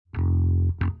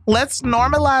Let's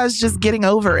normalize just getting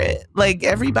over it. Like,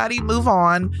 everybody move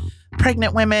on.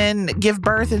 Pregnant women give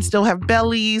birth and still have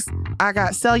bellies. I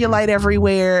got cellulite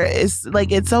everywhere. It's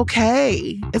like, it's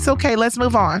okay. It's okay. Let's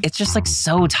move on. It's just like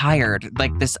so tired.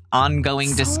 Like this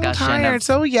ongoing discussion. Tired.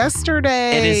 So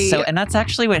yesterday. It is so, and that's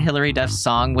actually what Hillary Duff's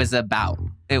song was about.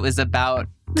 It was about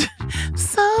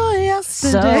So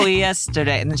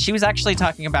yesterday. And she was actually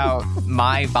talking about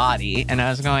my body. And I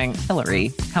was going,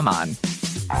 Hillary, come on.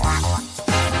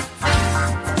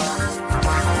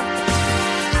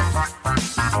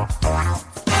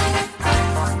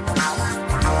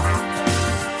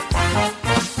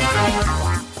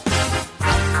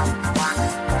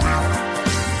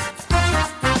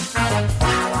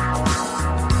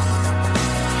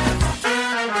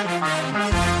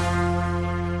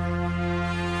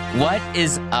 What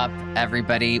is up,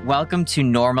 everybody? Welcome to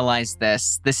Normalize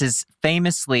This. This is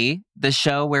famously the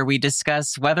show where we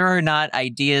discuss whether or not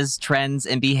ideas, trends,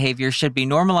 and behavior should be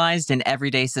normalized in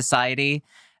everyday society.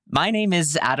 My name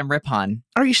is Adam Rippon.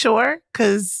 Are you sure?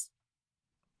 Because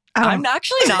I'm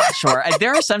actually not sure.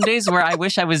 There are some days where I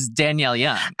wish I was Danielle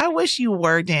Young. I wish you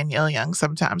were Danielle Young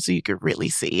sometimes so you could really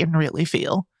see and really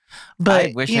feel. But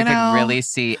I wish I could really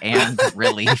see and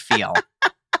really feel.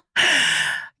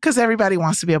 Because everybody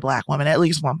wants to be a Black woman at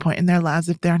least one point in their lives.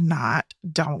 If they're not,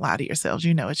 don't lie to yourselves.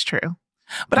 You know it's true.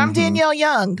 But I'm Danielle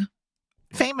Young,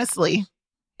 famously.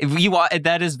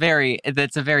 That's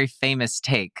a very famous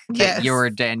take. Yes. That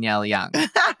you're Danielle Young.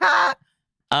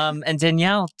 And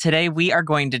Danielle, today we are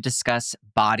going to discuss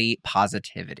body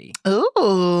positivity. Ooh,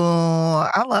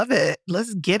 I love it.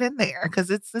 Let's get in there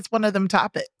because it's one of them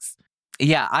topics.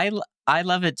 Yeah, I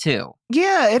love it too.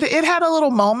 Yeah, it had a little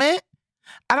moment.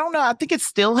 I don't know. I think it's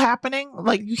still happening.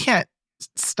 Like, you can't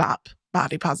stop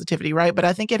body positivity, right? But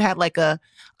I think it had like a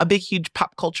big, huge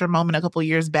pop culture moment a couple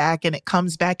years back, and it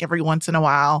comes back every once in a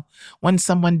while when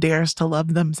someone dares to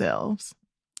love themselves.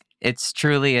 It's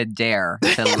truly a dare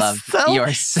to love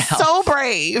yourself. So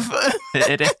brave.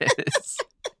 It is.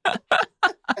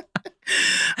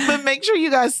 But make sure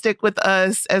you guys stick with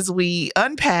us as we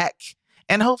unpack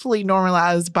and hopefully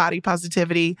normalize body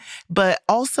positivity. But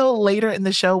also later in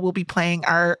the show, we'll be playing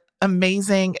our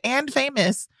amazing and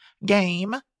famous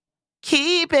game,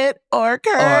 Keep It or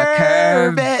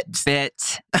Curve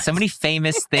It. So many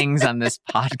famous things on this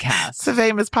podcast. It's a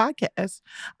famous podcast.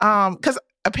 Because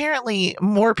apparently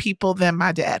more people than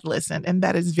my dad listen, and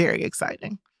that is very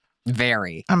exciting.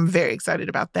 Very. I'm very excited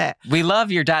about that. We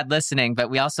love your dad listening, but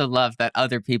we also love that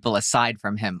other people aside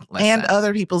from him listen. And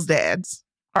other people's dads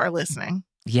are listening.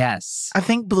 Yes. I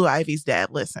think Blue Ivy's dad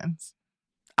listens.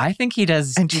 I think he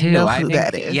does and too. You know who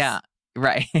that is. Yeah,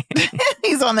 right.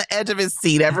 He's on the edge of his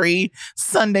seat every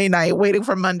Sunday night waiting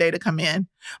for Monday to come in.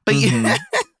 But yeah.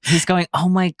 He's going, oh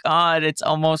my God, it's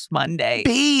almost Monday.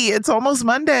 It's almost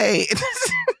Monday.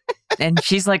 And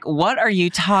she's like, what are you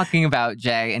talking about,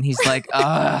 Jay? And he's like,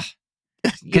 ugh.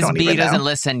 Because B doesn't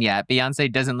listen yet.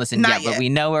 Beyonce doesn't listen yet, but we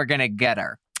know we're going to get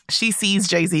her. She sees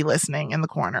Jay-Z listening in the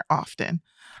corner often.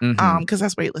 Because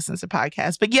that's where he listens to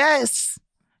podcasts. But yes,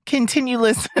 continue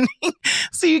listening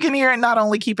so you can hear it, not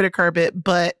only Keep It or Curb It,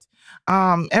 but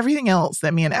everything else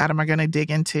that me and Adam are going to dig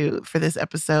into for this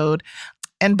episode.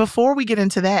 And before we get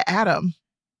into that, Adam,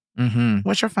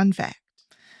 what's your fun fact?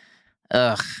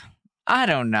 I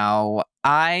don't know.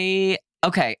 I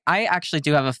actually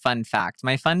do have a fun fact.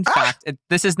 My fun fact,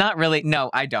 this is not really, no,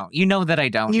 I don't. You know that I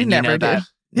don't. You never do.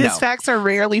 His No. facts are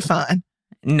rarely fun.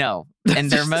 No.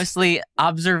 And they're mostly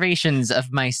observations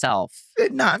of myself.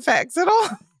 Not facts at all.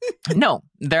 No,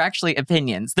 they're actually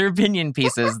opinions. They're opinion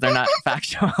pieces. They're not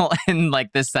factual in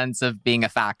like the sense of being a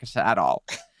fact at all.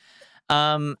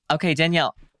 Okay,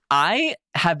 Danielle, I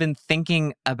have been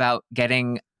thinking about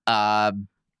getting a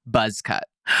buzz cut.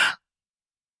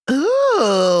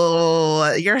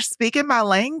 Ooh, you're speaking my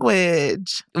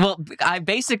language. Well,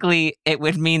 it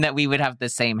would mean that we would have the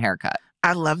same haircut.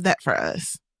 I love that for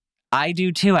us. I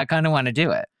do too. I kind of want to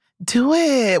do it. Do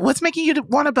it. What's making you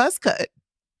want a buzz cut?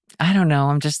 I don't know.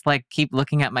 I'm just like, keep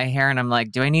looking at my hair and I'm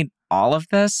like, do I need all of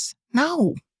this?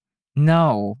 No.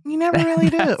 You never really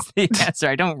do. That's the answer.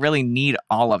 I don't really need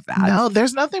all of that. No,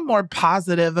 there's nothing more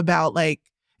positive about like,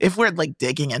 if we're like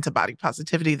digging into body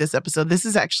positivity this episode, this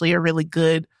is actually a really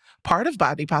good part of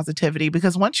body positivity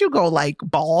because once you go like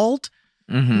bald,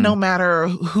 no matter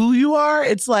who you are,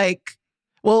 it's like,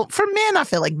 well, for men, I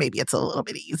feel like maybe it's a little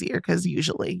bit easier because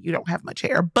usually you don't have much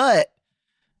hair, but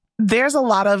there's a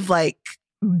lot of like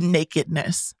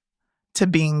nakedness to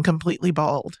being completely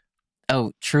bald.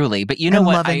 Oh, truly. But you know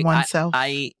what? Loving oneself.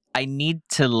 I need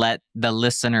to let the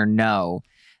listener know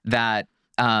that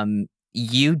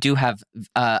you do have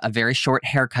a very short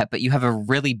haircut, but you have a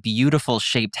really beautiful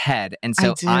shaped head. And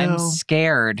so I'm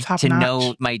scared Top to notch.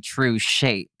 Know my true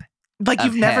shape. Like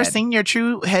you've never seen your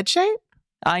true head shape?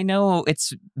 I know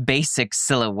it's basic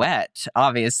silhouette,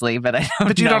 obviously, but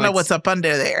But you don't know what's up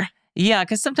under there. Yeah,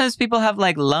 because sometimes people have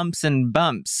like lumps and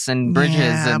bumps and bridges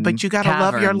and but you got to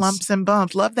love your lumps and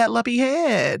bumps. Love that lumpy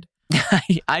head.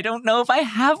 I don't know if I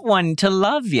have one to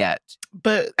love yet.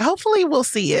 But hopefully we'll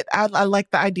see it. I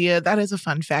like the idea. That is a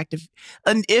fun fact.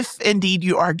 If indeed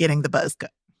you are getting the buzz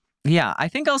cut. Yeah, I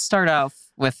think I'll start off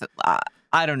with,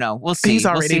 I don't know. We'll see. He's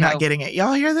already not getting it.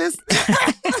 Y'all hear this?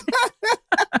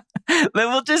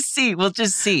 We'll just see. A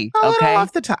little okay.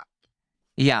 Off the top.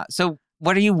 Yeah. So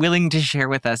what are you willing to share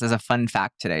with us as a fun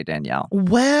fact today, Danielle?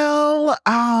 Well,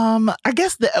 I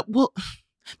guess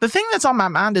the thing that's on my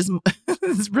mind is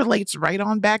this relates right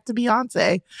on back to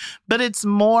Beyonce, but it's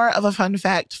more of a fun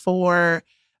fact for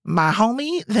my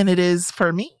homie than it is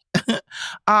for me. But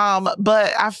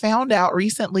I found out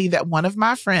recently that one of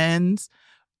my friends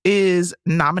is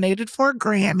nominated for a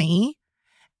Grammy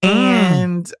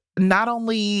and not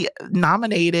only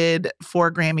nominated for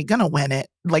a Grammy, gonna win it.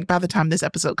 Like by the time this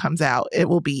episode comes out, it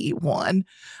will be won.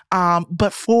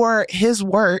 But for his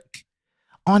work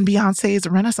on Beyonce's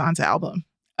Renaissance album.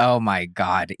 Oh my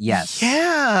God, yes.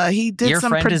 Yeah, he did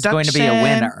some production. Your friend is going to be a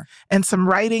winner. And some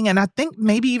writing, and I think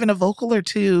maybe even a vocal or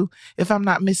two, if I'm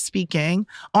not misspeaking,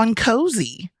 on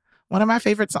Cozy. One of my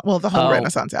favorite songs. Well, the whole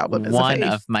Renaissance album is one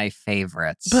of my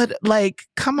favorites. But like,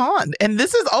 come on. And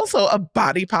this is also a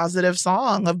body positive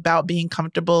song about being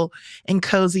comfortable and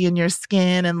cozy in your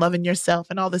skin and loving yourself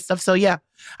and all this stuff. So yeah,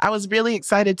 I was really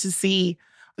excited to see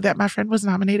that my friend was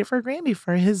nominated for a Grammy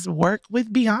for his work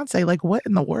with Beyonce. Like, what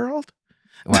in the world?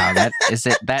 Wow,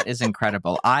 that is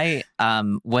incredible. I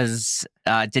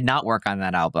did not work on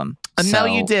that album. No,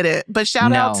 you didn't. But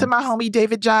shout out to my homie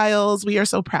David Giles. We are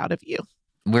so proud of you.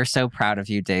 We're so proud of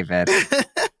you, David.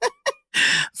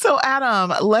 So,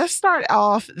 Adam, let's start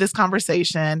off this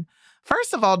conversation.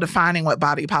 First of all, defining what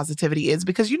body positivity is,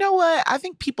 because you know what? I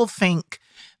think people think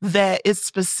that it's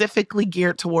specifically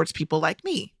geared towards people like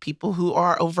me, people who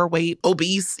are overweight,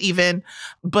 obese even,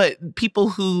 but people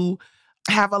who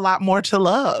have a lot more to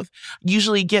love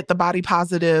usually get the body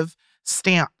positive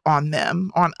stamp on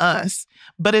them, on us.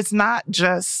 But it's not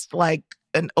just like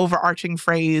an overarching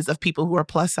phrase of people who are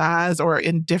plus size or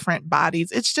in different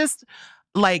bodies. It's just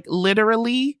like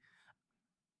literally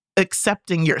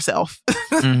accepting yourself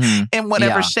in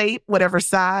whatever shape, whatever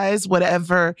size,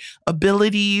 whatever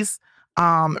abilities,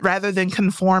 rather than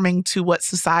conforming to what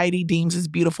society deems as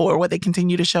beautiful or what they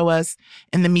continue to show us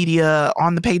in the media,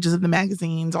 on the pages of the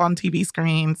magazines, on TV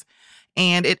screens.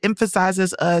 And it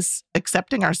emphasizes us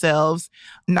accepting ourselves,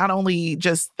 not only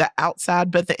just the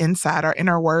outside, but the inside, our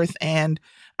inner worth, and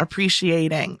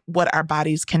appreciating what our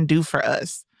bodies can do for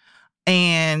us.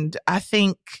 And I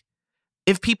think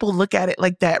if people look at it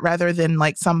like that, rather than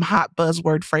like some hot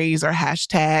buzzword phrase or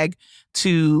hashtag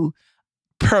to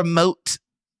promote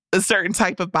a certain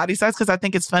type of body size, because I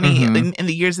think it's funny, in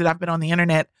the years that I've been on the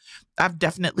internet, I've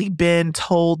definitely been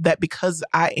told that because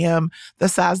I am the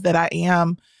size that I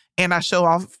am, and I show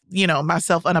off,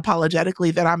 myself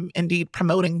unapologetically, that I'm indeed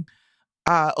promoting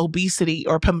obesity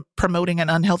or promoting an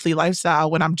unhealthy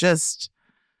lifestyle when I'm just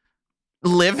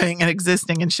living and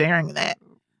existing and sharing that.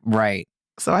 Right.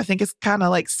 So I think it's kind of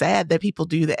like sad that people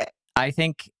do that. I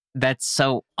think that's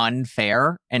so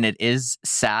unfair, and it is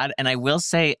sad. And I will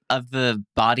say, of the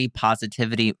body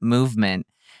positivity movement,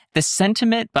 the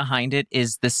sentiment behind it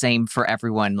is the same for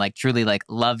everyone. Like truly, like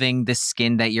loving the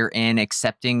skin that you're in,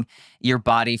 accepting your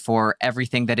body for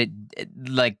everything that it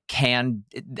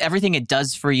everything it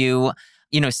does for you,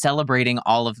 celebrating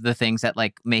all of the things that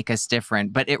like make us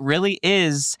different. But it really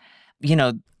is,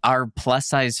 our plus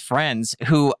size friends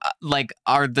who like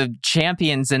are the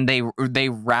champions, and they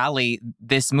rally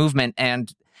this movement.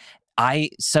 And I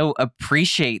so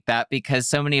appreciate that, because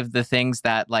so many of the things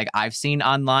that like I've seen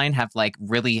online have like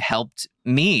really helped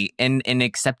me in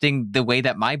accepting the way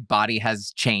that my body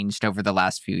has changed over the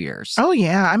last few years. Oh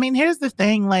yeah. I mean, here's the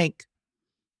thing, like,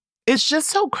 it's just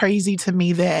so crazy to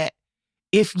me that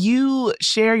if you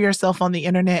share yourself on the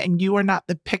internet and you are not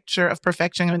the picture of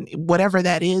perfection, whatever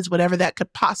that is, whatever that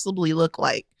could possibly look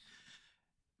like,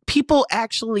 people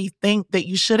actually think that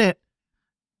you shouldn't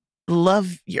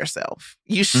love yourself.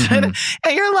 You should. And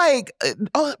you're like,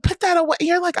 oh, put that away.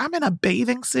 You're like, I'm in a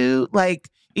bathing suit. Like,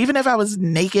 even if I was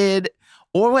naked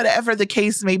or whatever the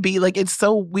case may be, like, it's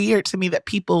so weird to me that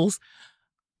people's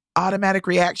automatic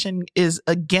reaction is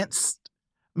against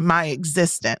my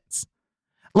existence.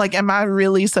 Like, am I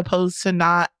really supposed to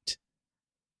not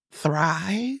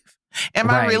thrive? Am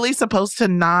I really supposed to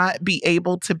not be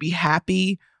able to be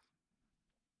happy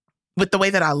with the way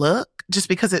that I look just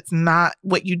because it's not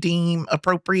what you deem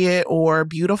appropriate or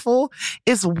beautiful?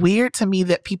 It's weird to me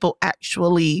that people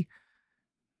actually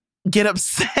get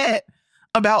upset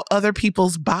about other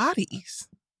people's bodies.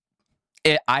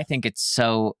 I think it's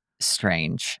so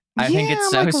strange. I Yeah, think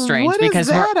it's so like, strange what is because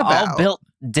that we're all about? built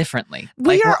differently.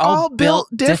 We Like, are we're all built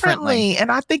differently.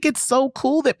 And I think it's so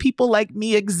cool that people like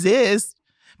me exist.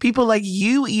 People like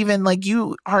you, even like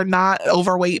you are not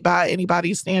overweight by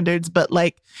anybody's standards, but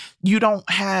like you don't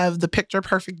have the picture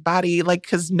perfect body, like,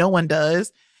 because no one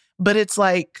does. But it's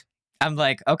like, I'm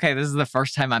like, okay, this is the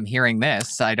first time I'm hearing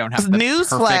this. I don't have the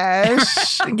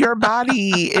newsflash, your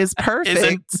body is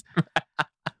perfect.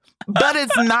 But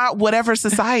it's not whatever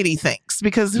society thinks,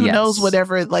 because who knows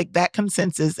whatever like that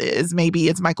consensus is. Maybe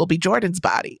it's Michael B. Jordan's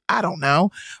body. I don't know.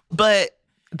 But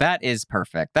that is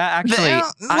perfect. That actually,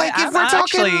 like,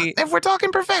 if we're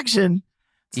talking perfection,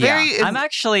 I'm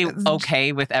actually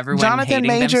okay with everyone Jonathan hating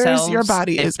Majors, themselves your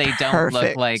body if is they don't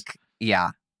perfect. look like,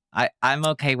 I'm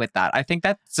okay with that. I think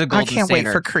that's a golden standard. I can't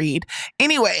wait for Creed.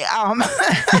 Anyway,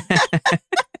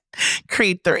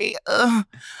 Creed 3.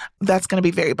 That's going to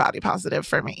be very body positive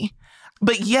for me.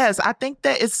 But yes, I think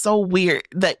that it's so weird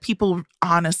that people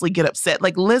honestly get upset.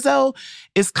 Like Lizzo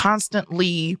is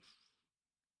constantly,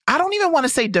 I don't even want to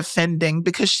say defending,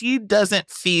 because she doesn't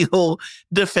feel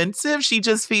defensive. She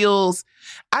just feels,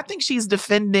 I think she's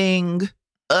defending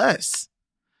us.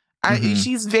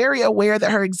 She's very aware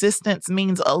that her existence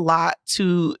means a lot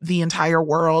to the entire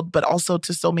world, but also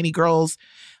to so many girls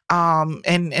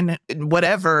and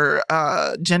whatever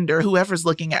gender, whoever's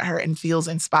looking at her and feels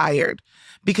inspired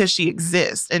because she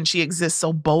exists, and she exists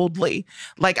so boldly.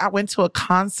 Like, I went to a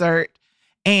concert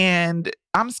and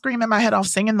I'm screaming my head off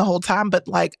singing the whole time, but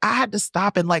like I had to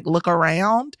stop and like look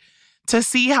around to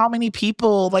see how many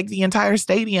people, like the entire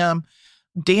stadium,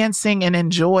 dancing and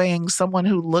enjoying someone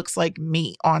who looks like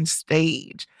me on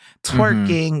stage,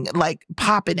 twerking, like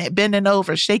popping it, bending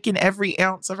over, shaking every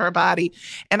ounce of her body.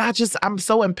 And I'm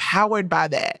so empowered by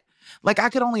that. Like, I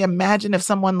could only imagine if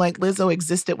someone like Lizzo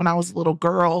existed when I was a little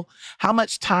girl, how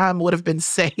much time would have been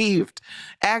saved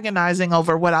agonizing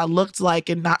over what I looked like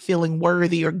and not feeling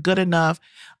worthy or good enough,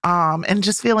 and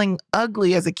just feeling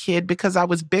ugly as a kid because I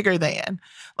was bigger than.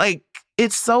 Like,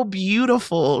 it's so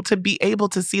beautiful to be able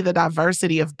to see the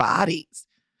diversity of bodies.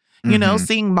 You know,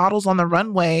 seeing models on the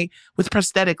runway with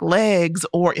prosthetic legs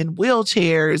or in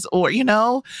wheelchairs, or, you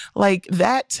know, like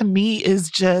that to me is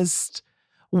just,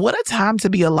 what a time to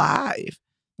be alive.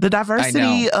 The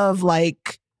diversity of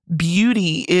like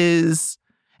beauty is,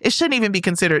 it shouldn't even be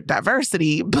considered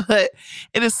diversity, but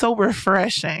it is so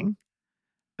refreshing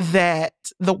that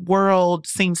the world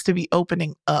seems to be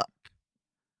opening up.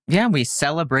 Yeah, we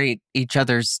celebrate each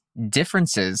other's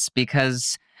differences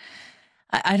because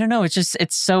I don't know. It's just,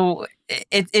 it's so,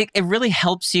 it really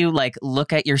helps you like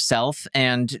look at yourself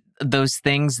and those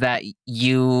things that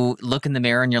you look in the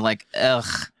mirror and you're like,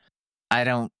 ugh, I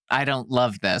don't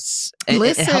love this.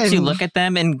 It helps you look at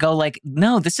them and go like,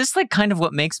 no, this is like kind of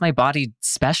what makes my body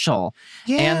special.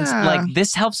 Yeah. And like,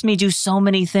 this helps me do so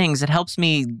many things. It helps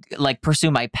me like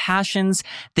pursue my passions.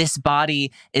 This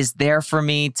body is there for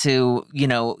me to, you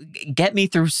know, get me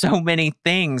through so many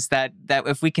things that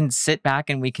if we can sit back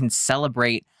and we can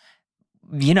celebrate,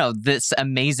 you know, this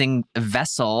amazing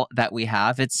vessel that we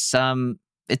have, it's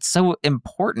so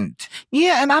important.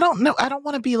 Yeah. And I don't know. I don't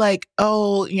want to be like,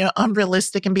 oh, you know,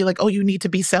 unrealistic and be like, oh, you need to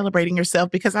be celebrating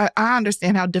yourself, because I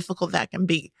understand how difficult that can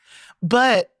be.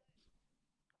 But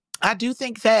I do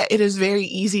think that it is very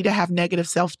easy to have negative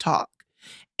self-talk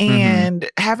and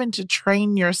having to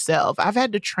train yourself. I've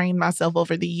had to train myself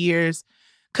over the years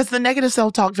because the negative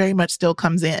self-talk very much still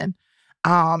comes in.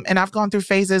 And I've gone through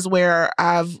phases where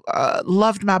I've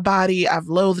loved my body. I've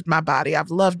loathed my body.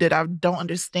 I've loved it. I don't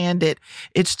understand it.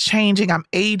 It's changing. I'm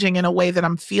aging in a way that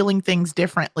I'm feeling things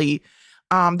differently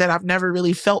that I've never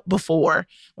really felt before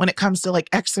when it comes to like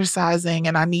exercising.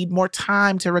 And I need more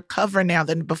time to recover now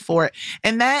than before.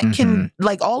 And that can,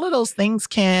 like, all of those things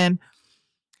can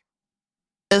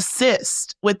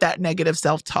assist with that negative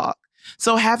self-talk.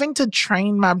 So having to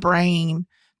train my brain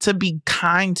to be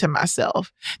kind to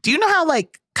myself. Do you know how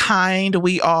like kind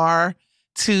we are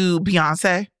to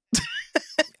Beyonce?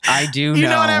 I do know. You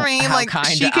know what I mean? How like, kind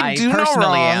she can do no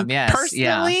wrong. Am, yes.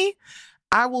 Personally,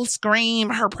 I will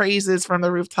scream her praises from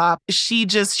the rooftop. She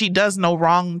does no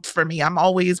wrong for me. I'm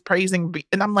always praising.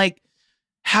 And I'm like,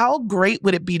 how great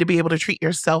would it be to be able to treat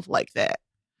yourself like that?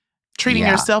 Treating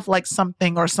yourself like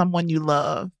something or someone you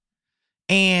love.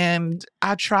 And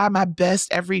I try my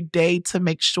best every day to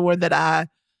make sure that I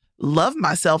love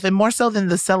myself, and more so than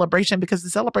the celebration, because the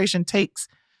celebration takes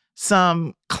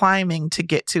some climbing to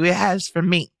get to. It has for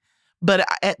me. But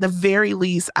at the very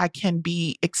least, I can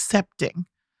be accepting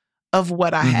of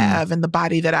what I have and the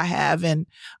body that I have. And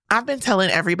I've been telling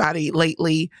everybody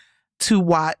lately to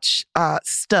watch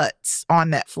Stutz on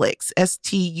Netflix,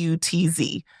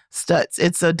 Stutz, Stutz.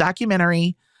 It's a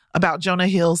documentary about Jonah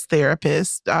Hill's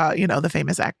therapist, the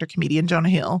famous actor, comedian Jonah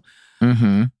Hill.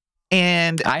 Mm-hmm.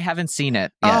 And I haven't seen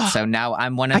it yet, so now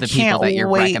I'm one of the people that you're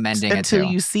recommending it to.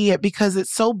 Until you see it, because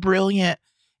it's so brilliant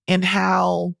in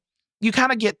how you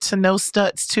kind of get to know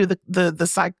Stutz too,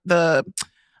 the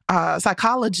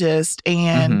psychologist,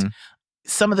 and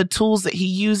some of the tools that he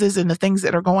uses and the things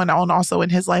that are going on also in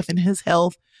his life and his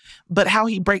health, but how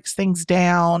he breaks things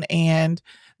down. And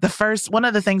one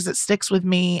of the things that sticks with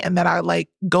me and that I like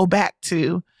go back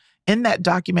to in that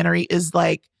documentary is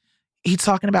like, he's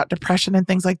talking about depression and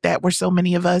things like that, where so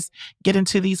many of us get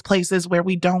into these places where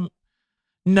we don't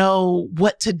know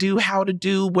what to do, how to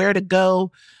do, where to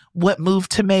go, what move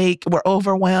to make. We're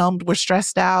overwhelmed, we're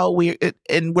stressed out,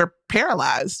 we're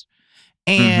paralyzed.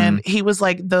 And he was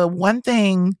like, the one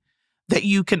thing that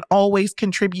you can always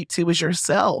contribute to is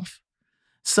yourself.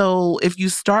 So if you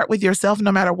start with yourself,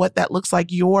 no matter what that looks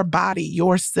like, your body,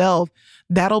 yourself,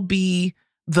 that'll be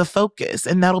the focus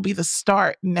and that'll be the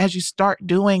start. And as you start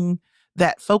doing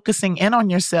that, focusing in on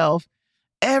yourself,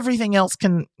 everything else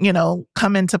can,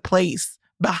 come into place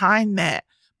behind that.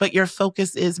 But your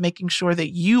focus is making sure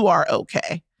that you are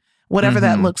okay, whatever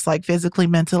that looks like, physically,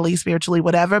 mentally, spiritually,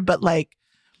 whatever. But like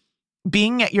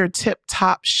being at your tip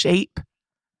top shape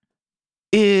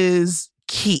is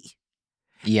key.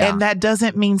 Yeah. And that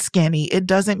doesn't mean skinny. It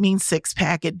doesn't mean six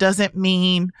pack. It doesn't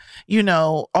mean,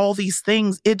 all these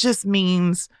things. It just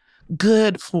means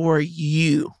good for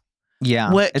you.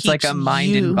 Yeah. It's like a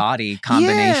mind and body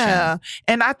combination. Yeah.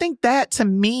 And I think that to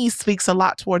me speaks a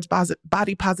lot towards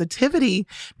body positivity,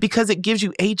 because it gives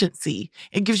you agency.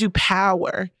 It gives you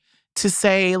power to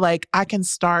say, like, I can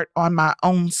start on my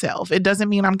own self. It doesn't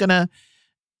mean I'm going to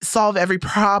solve every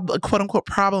quote unquote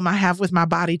problem I have with my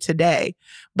body today.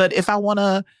 But if I want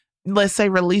to, let's say,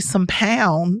 release some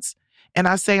pounds, and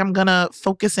I say I'm going to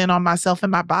focus in on myself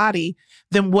and my body,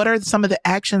 then what are some of the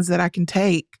actions that I can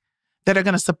take that are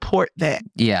going to support that?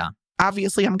 Yeah.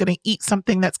 Obviously, I'm going to eat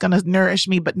something that's going to nourish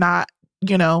me, but not,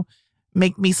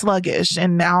 make me sluggish.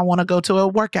 And now I want to go to a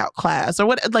workout class or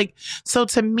what, so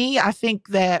to me, I think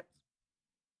that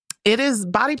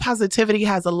body positivity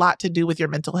has a lot to do with your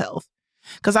mental health.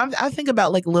 Because I think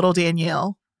about like little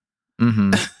Danielle.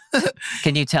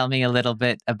 Can you tell me a little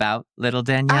bit about little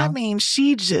Danielle? I mean,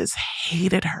 she just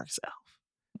hated herself.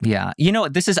 Yeah.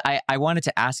 I wanted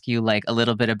to ask you like a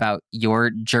little bit about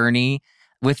your journey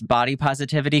with body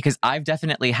positivity, because I've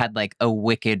definitely had like a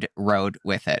wicked road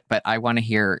with it, but I want to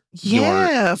hear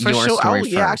your sure.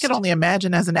 story first. I could only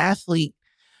imagine as an athlete,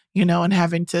 and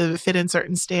having to fit in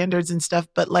certain standards and stuff.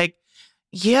 But like,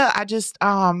 yeah, I just,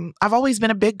 I've always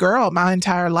been a big girl my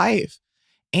entire life.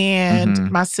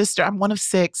 And my sister, I'm one of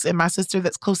 6, and my sister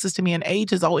that's closest to me in age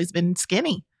has always been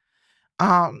skinny.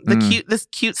 This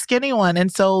cute skinny one.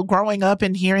 And so growing up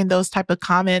and hearing those type of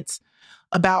comments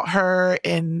about her,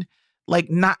 and like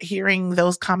not hearing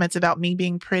those comments about me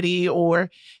being pretty, or,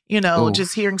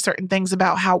 just hearing certain things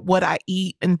about what I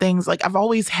eat and things, like I've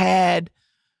always had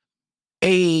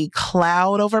a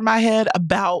cloud over my head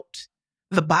about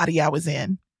the body I was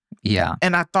in. Yeah.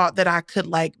 And I thought that I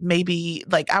could I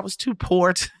was too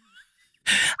poor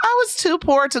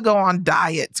to go on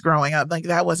diets growing up. Like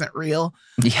that wasn't real.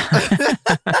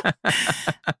 Yeah.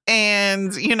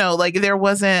 And, there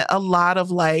wasn't a lot of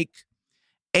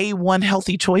A1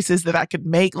 healthy choices that I could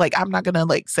make. Like, I'm not going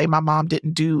to say my mom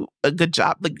didn't do a good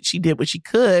job. Like she did what she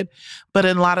could. But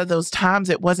in a lot of those times,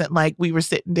 it wasn't like we were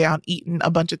sitting down eating a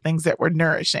bunch of things that were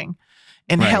nourishing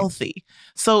and healthy.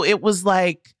 So it was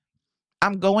like,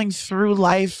 I'm going through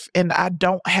life and I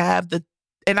don't have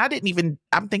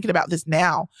I'm thinking about this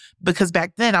now, because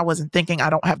back then I wasn't thinking I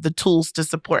don't have the tools to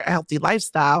support a healthy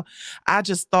lifestyle. I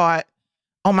just thought,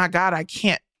 oh my God, I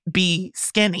can't be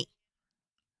skinny.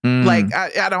 Like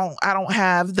I don't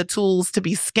have the tools to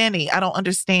be skinny. I don't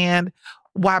understand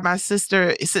why my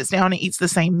sister sits down and eats the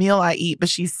same meal I eat, but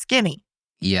she's skinny.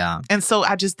 Yeah. And so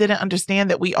I just didn't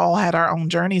understand that we all had our own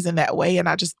journeys in that way. And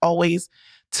I just always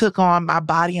took on my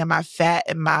body and my fat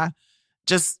and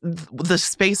the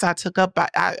space I took up.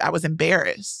 I was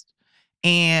embarrassed.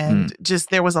 And just,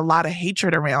 there was a lot of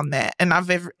hatred around that. And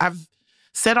I've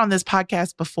said on this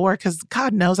podcast before, because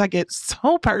God knows I get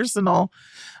so personal.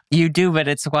 You do, but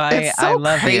it's why it's so I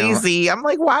love crazy. you. I'm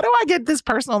like, why do I get this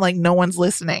personal? Like no one's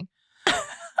listening.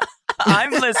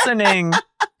 I'm listening.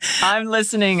 I'm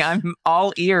listening. I'm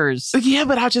all ears. Yeah,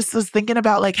 but I just was thinking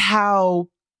about like how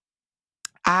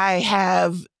I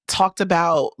have talked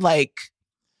about like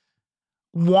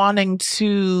wanting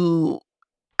to,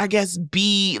 I guess,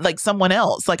 be like someone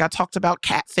else. Like I talked about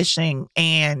catfishing,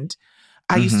 and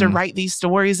I used to write these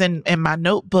stories in my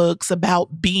notebooks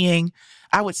about being,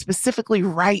 I would specifically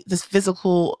write the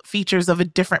physical features of a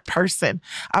different person.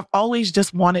 I've always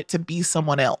just wanted to be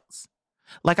someone else.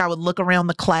 Like I would look around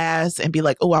the class and be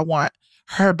like, oh, I want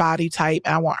her body type,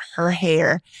 and I want her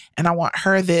hair, and I want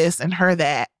her this and her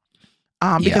that.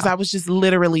 Because I was just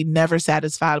literally never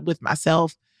satisfied with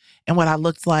myself and what I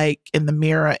looked like in the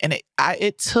mirror. And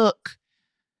it took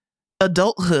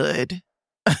adulthood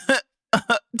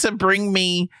to bring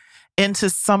me into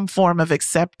some form of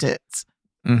acceptance.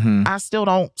 I still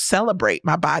don't celebrate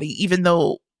my body, even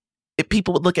though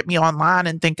people would look at me online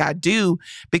and think I do,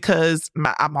 because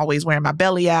I'm always wearing my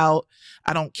belly out.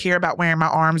 I don't care about wearing my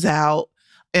arms out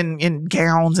in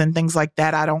gowns and things like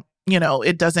that. I don't,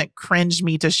 it doesn't cringe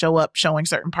me to show up showing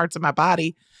certain parts of my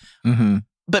body.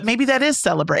 But maybe that is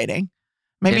celebrating.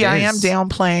 Maybe I am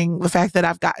downplaying the fact that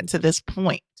I've gotten to this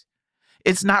point.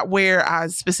 It's not where I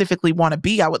specifically want to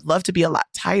be. I would love to be a lot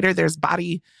tighter. There's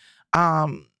body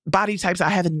types I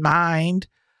have in mind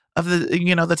of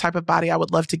the type of body I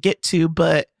would love to get to,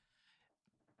 but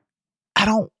I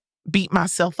don't beat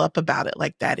myself up about it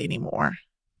like that anymore.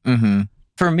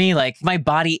 For me, like my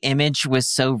body image was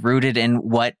so rooted in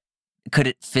what could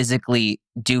it physically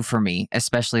do for me,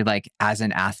 especially like as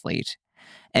an athlete.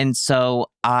 And so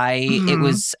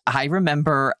I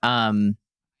remember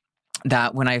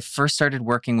that when I first started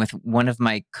working with one of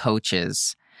my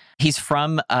coaches, he's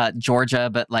from Georgia,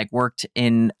 but like worked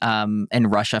in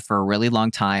Russia for a really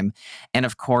long time. And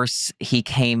of course, he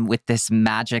came with this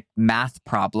magic math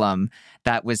problem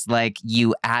that was like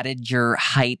you added your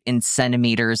height in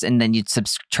centimeters and then you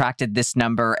subtracted this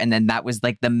number. And then that was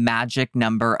like the magic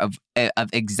number of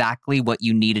exactly what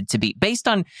you needed to be. Based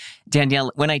on,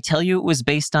 Danielle, when I tell you it was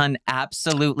based on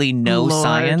absolutely no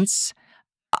science,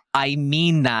 I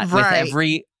mean that with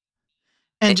every...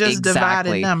 And just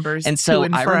divided numbers. And so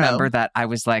I remember that I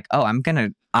was like, oh, I'm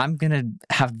gonna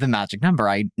have the magic number.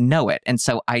 I know it. And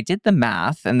so I did the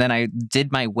math, and then I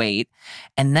did my weight.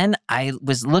 And then I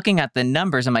was looking at the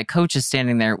numbers, and my coach is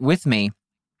standing there with me.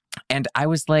 And I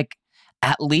was like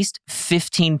at least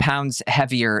 15 pounds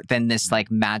heavier than this like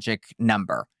magic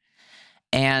number.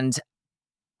 And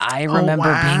I remember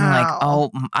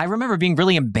I remember being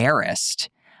really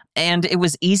embarrassed. And it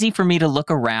was easy for me to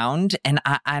look around, and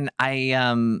I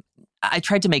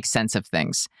tried to make sense of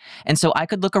things. And so I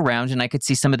could look around and I could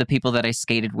see some of the people that I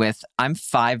skated with. I'm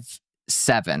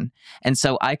 5'7". And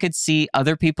so I could see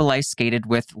other people I skated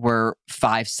with were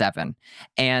 5'7",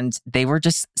 and they were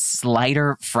just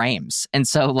slighter frames. And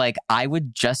so like I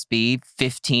would just be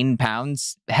 15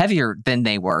 pounds heavier than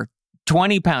they were,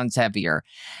 20 pounds heavier.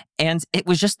 And it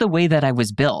was just the way that I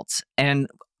was built. And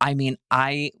I mean,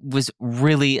 I was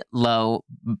really low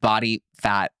body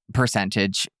fat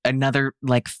percentage. Another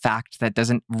like fact that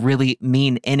doesn't really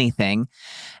mean anything.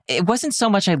 It wasn't so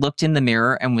much I looked in the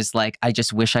mirror and was like, I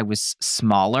just wish I was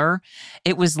smaller.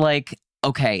 It was like,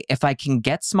 okay, if I can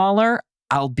get smaller,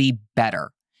 I'll be better.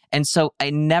 And so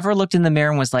I never looked in the mirror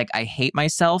and was like, I hate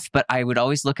myself, but I would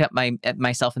always look at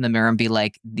myself in the mirror and be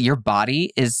like, your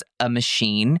body is a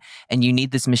machine and you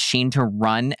need this machine to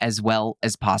run as well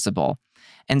as possible.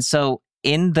 And so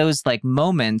in those like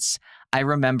moments, I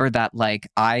remember that like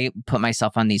I put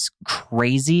myself on these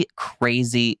crazy,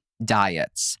 crazy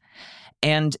diets.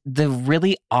 And the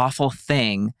really awful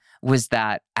thing was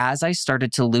that as I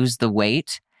started to lose the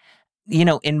weight,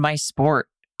 in my sport,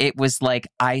 it was like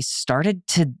I started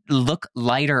to look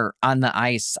lighter on the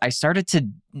ice. I started to,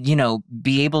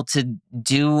 be able to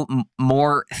do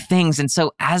more things. And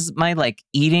so as my like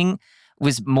eating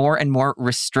was more and more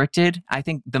restricted. I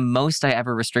think the most I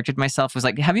ever restricted myself was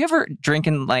like, have you ever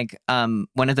drinking like one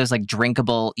of those like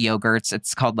drinkable yogurts?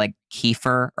 It's called like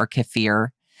kefir or kefir.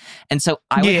 And so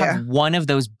I would have one of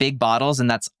those big bottles, and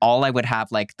that's all I would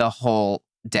have like the whole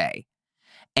day.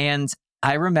 And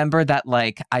I remember that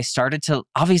like I started to,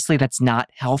 obviously that's not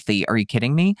healthy. Are you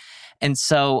kidding me? And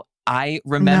so I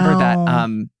remember that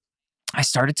I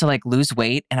started to like lose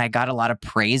weight, and I got a lot of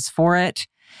praise for it.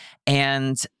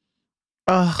 And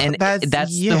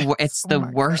that's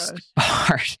the worst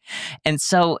part. And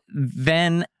so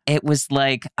then it was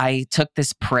like I took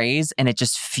this praise and it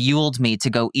just fueled me to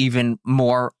go even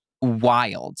more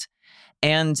wild.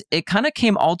 And it kind of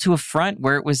came all to a front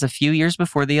where it was a few years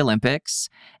before the Olympics.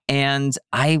 And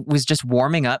I was just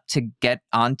warming up to get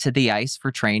onto the ice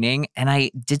for training. And I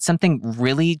did something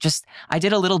really I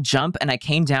did a little jump and I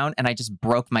came down and I just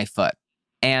broke my foot.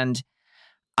 And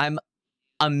I'm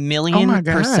a Oh my million%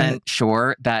 God.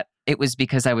 sure that it was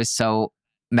because I was so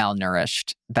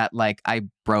malnourished that like I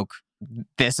broke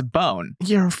this bone.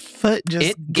 Your foot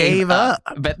just It gave up.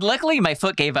 But luckily my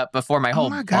foot gave up before my whole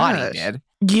my body gosh. did.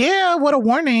 Yeah, what a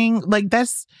warning. Like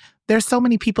there's so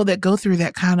many people that go through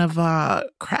that kind of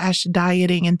crash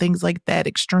dieting and things like that,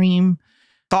 extreme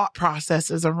thought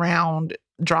processes around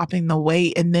dropping the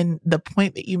weight. And then the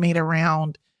point that you made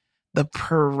around the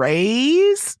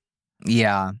praise.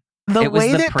 Yeah. The It was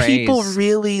way the that people praise.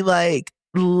 really like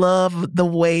love the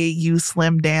way you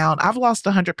slim down. I've lost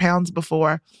 100 pounds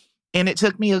before and it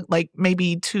took me like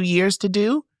maybe 2 years to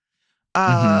do.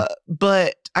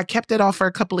 But I kept it off for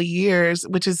a couple of years,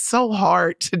 which is so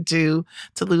hard to do,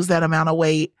 to lose that amount of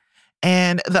weight.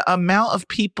 And the amount of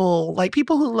people, like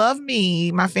people who love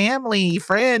me, my family,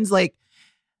 friends, like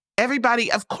everybody,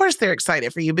 of course they're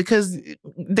excited for you because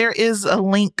there is a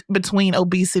link between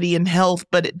obesity and health,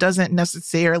 but it doesn't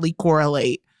necessarily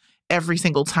correlate every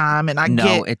single time. And I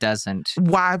get it doesn't.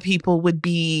 why people would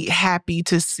be happy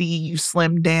to see you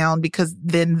slim down because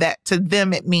then that to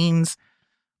them it means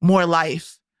more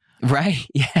life. Right.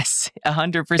 Yes.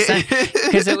 100%.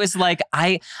 Because it was like,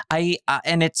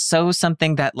 and it's so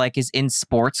something that like is in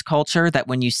sports culture that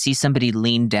when you see somebody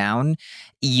lean down,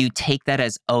 you take that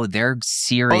as, oh, they're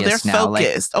serious they're now.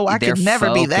 focused. Like, I could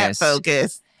never be that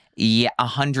focused. Yeah,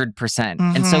 100%.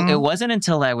 And so it wasn't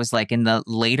until I was like in the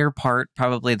later part,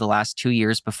 probably the last 2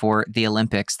 years before the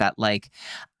Olympics, that like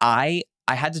I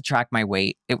had to track my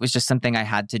weight. It was just something I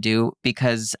had to do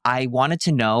because I wanted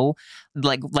to know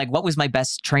like what was my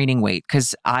best training weight.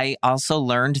 Because I also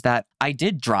learned that I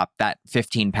did drop that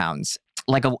 15 pounds.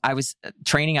 Like I was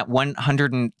training at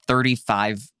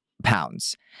 135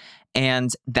 pounds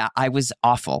and that I was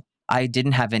awful. I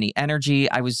didn't have any energy.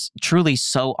 I was truly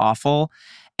so awful.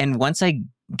 And once I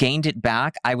gained it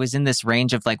back, I was in this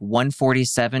range of like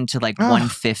 147 to like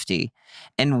 150.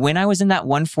 And when I was in that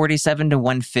 147 to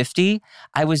 150,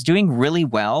 I was doing really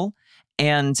well.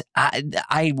 And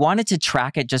I wanted to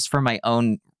track it just for my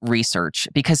own research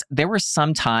because there were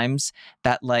some times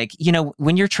that like, you know,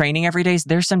 when you're training every day,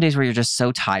 there's some days where you're just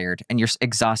so tired and you're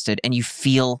exhausted and you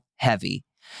feel heavy.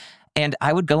 And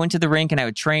I would go into the rink and I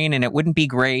would train and it wouldn't be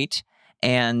great.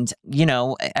 And, you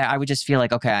know, I would just feel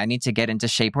like, okay, I need to get into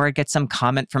shape. Or I'd get some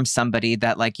comment from somebody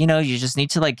that like, you know, you just need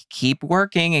to like keep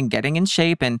working and getting in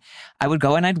shape. And I would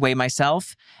go and I'd weigh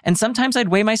myself. And sometimes I'd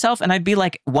weigh myself and I'd be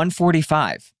like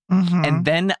 145. And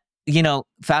then, you know,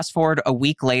 fast forward a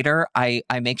week later, I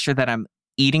make sure that I'm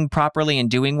eating properly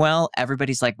and doing well.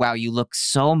 Everybody's like, wow, you look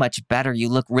so much better. You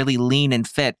look really lean and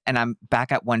fit. And I'm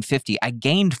back at 150. I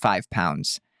gained 5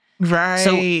 pounds.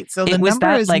 Right. So the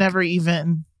number is like, never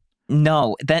even.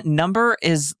 No, that number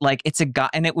is like, it's a guide,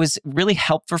 and it was really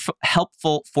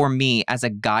helpful for me as a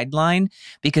guideline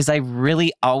because I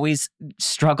really always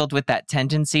struggled with that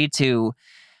tendency to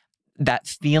that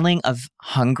feeling of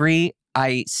hungry.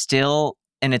 I still,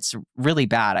 and it's really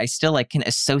bad, I still like can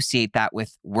associate that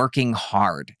with working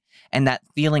hard. And that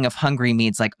feeling of hungry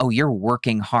means like, oh, you're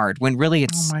working hard. When really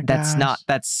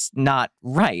that's not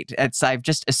right.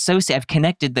 I've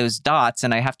connected those dots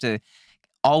and I have to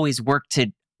always work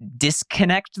to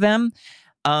disconnect them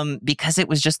because it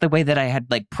was just the way that I had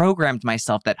like programmed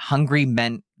myself that hungry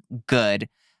meant good,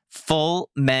 full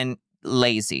meant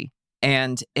lazy.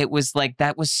 And it was like,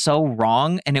 that was so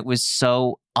wrong and it was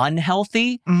so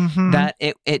unhealthy that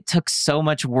it took so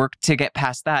much work to get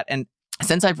past that. And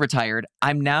since I've retired,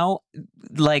 I'm now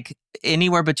like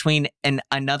anywhere between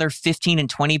another 15 and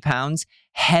 20 pounds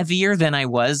heavier than I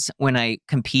was when I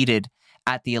competed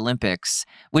at the Olympics,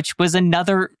 which was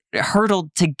another hurdle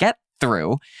to get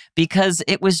through because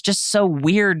it was just so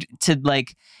weird to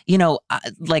like, you know,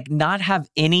 like not have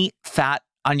any fat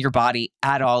on your body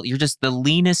at all. You're just the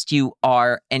leanest you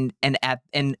are. And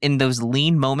in those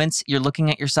lean moments, you're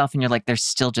looking at yourself and you're like, there's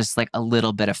still just like a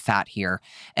little bit of fat here.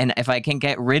 And if I can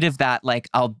get rid of that, like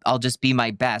I'll just be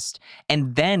my best.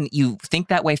 And then you think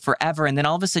that way forever. And then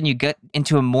all of a sudden you get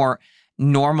into a more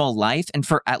normal life. And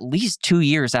for at least 2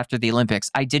 years after the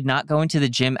Olympics, I did not go into the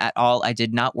gym at all. I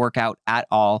did not work out at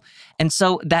all. And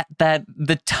so that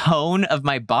the tone of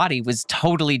my body was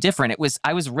totally different.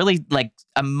 I was really like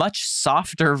a much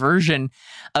softer version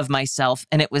of myself.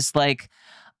 And it was like,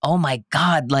 oh my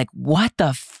God, like what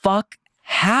the fuck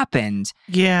happened?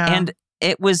 Yeah. And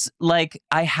it was like,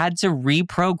 I had to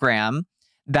reprogram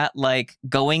that like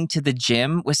going to the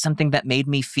gym was something that made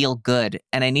me feel good.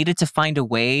 And I needed to find a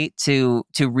way to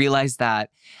realize that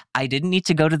I didn't need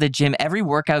to go to the gym. Every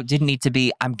workout didn't need to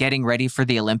be, I'm getting ready for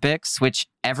the Olympics, which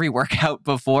every workout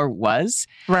before was.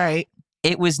 Right.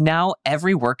 It was now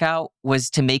every workout was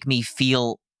to make me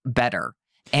feel better.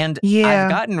 And Yeah.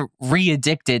 I've gotten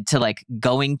re-addicted to like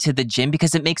going to the gym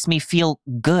because it makes me feel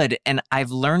good. And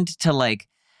I've learned to like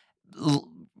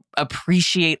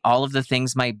appreciate all of the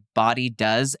things my body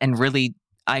does, and really,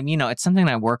 it's something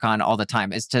I work on all the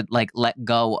time, is to like let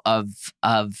go of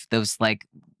those like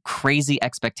crazy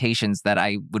expectations that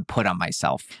I would put on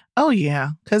myself. Oh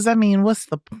yeah, because I mean, what's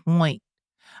the point?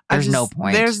 There's no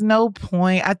point. There's no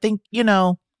point. I think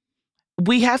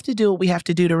we have to do what we have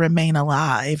to do to remain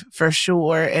alive, for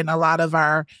sure, and a lot of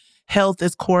our health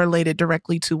is correlated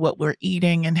directly to what we're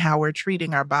eating and how we're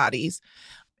treating our bodies.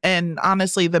 And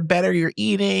honestly, the better you're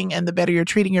eating and the better you're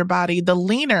treating your body, the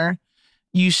leaner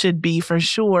you should be, for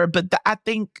sure. But I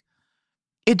think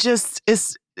it just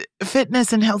is,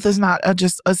 fitness and health is not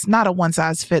it's not a one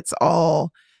size fits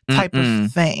all type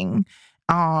of thing.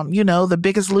 The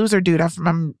Biggest Loser dude,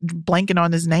 I'm blanking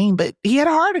on his name, but he had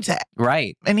a heart attack.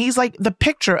 Right. And he's like the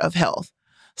picture of health.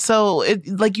 So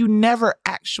you never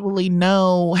actually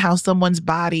know how someone's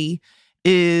body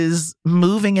is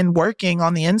moving and working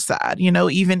on the inside,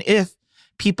 even if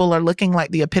people are looking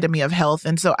like the epitome of health.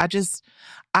 And so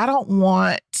I don't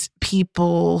want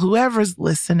people, whoever's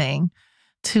listening,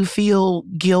 to feel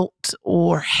guilt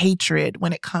or hatred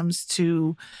when it comes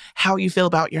to how you feel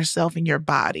about yourself and your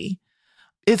body.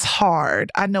 It's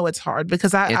hard. I know it's hard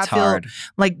because I feel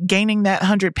like gaining that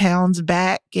 100 pounds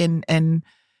back and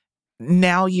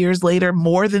now years later,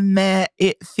 more than that,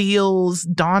 it feels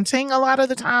daunting a lot of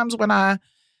the times when I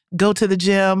go to the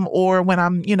gym or when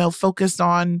I'm, focused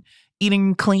on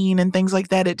eating clean and things like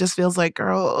that. It just feels like,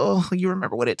 girl, you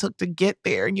remember what it took to get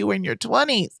there and you were in your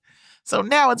 20s. So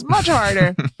now it's much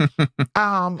harder.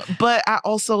 But I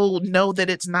also know that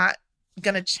it's not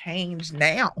going to change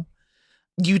now.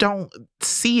 You don't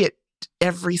see it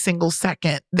every single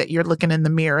second that you're looking in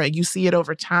the mirror. You see it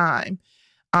over time.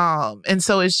 And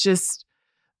so it's just,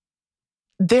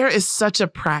 there is such a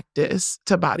practice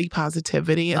to body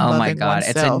positivity and loving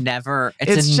oneself. It's a never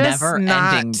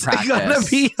ending practice. It's gonna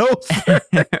be over.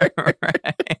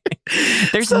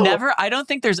 Right. I don't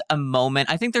think there's a moment.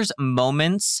 I think there's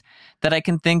moments that I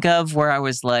can think of where I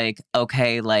was like,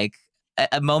 okay, like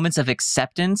moments of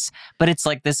acceptance, but it's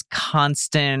like this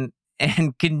constant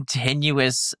and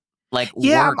continuous work.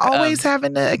 I'm always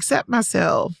having to accept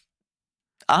myself.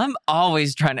 I'm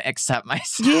always trying to accept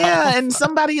myself. Yeah, and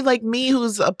somebody like me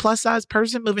who's a plus size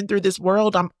person moving through this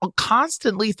world, I'm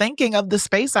constantly thinking of the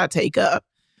space I take up.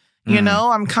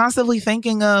 I'm constantly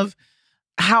thinking of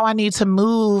how I need to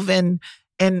move and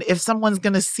if someone's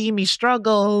going to see me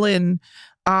struggle and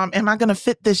am I going to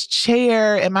fit this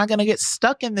chair? Am I going to get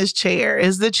stuck in this chair?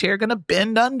 Is the chair going to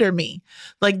bend under me?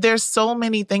 Like there's so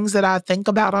many things that I think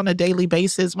about on a daily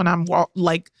basis when I'm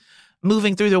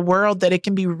moving through the world that it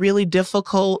can be really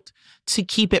difficult to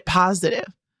keep it positive.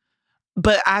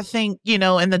 But I think, in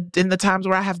the times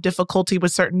where I have difficulty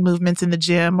with certain movements in the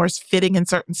gym or fitting in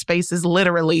certain spaces,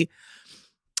 literally,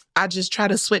 I just try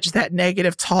to switch that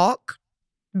negative talk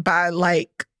by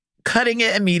cutting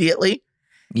it immediately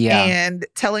and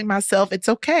telling myself it's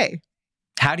okay.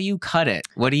 How do you cut it?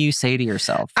 What do you say to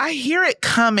yourself? I hear it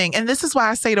coming. And this is why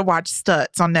I say to watch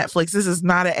Stutz on Netflix. This is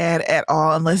not an ad at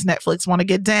all, unless Netflix want to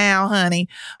get down, honey.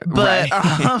 But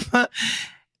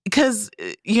because,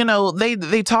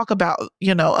 they talk about,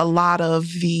 a lot of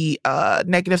the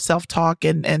negative self-talk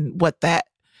and what that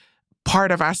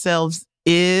part of ourselves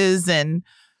is. And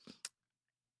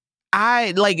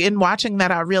I in watching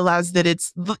that, I realized that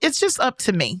it's just up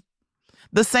to me.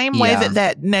 The same way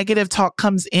that negative talk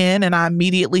comes in and I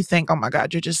immediately think, oh my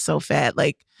God, you're just so fat.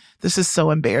 This is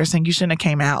so embarrassing. You shouldn't have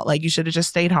came out. You should have just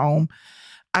stayed home.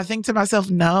 I think to myself,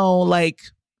 no,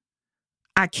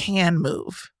 I can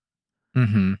move.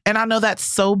 Mm-hmm. And I know that's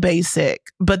so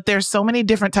basic, but there's so many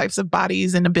different types of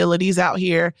bodies and abilities out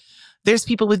here. There's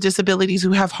people with disabilities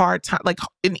who have hard time,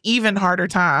 an even harder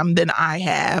time than I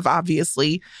have,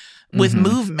 obviously, with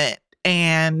movement.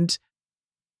 And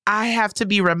I have to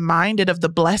be reminded of the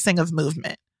blessing of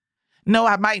movement. No,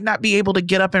 I might not be able to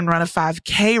get up and run a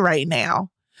 5K right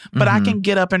now, but I can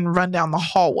get up and run down the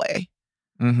hallway.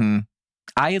 Mm-hmm.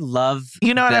 I love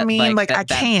what I mean? I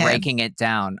can. Breaking it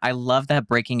down. I love that,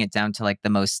 breaking it down to the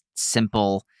most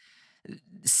simple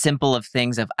of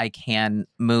things of I can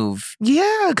move.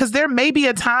 Yeah, because there may be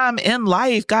a time in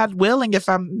life, God willing, if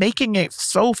I'm making it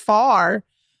so far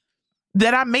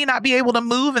that I may not be able to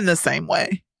move in the same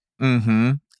way.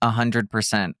 Mm-hmm.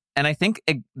 100%. And I think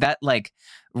that like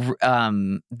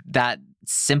that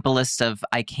simplest of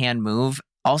I can move.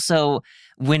 Also,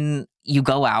 when you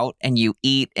go out and you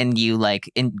eat and you like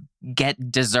get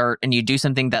dessert and you do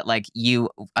something that like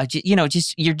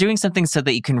just you're doing something so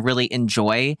that you can really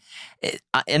enjoy.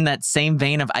 In that same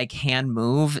vein of I can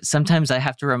move, sometimes I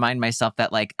have to remind myself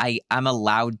that like I'm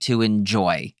allowed to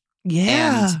enjoy.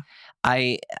 Yeah. And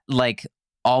I like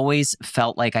always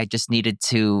felt like I just needed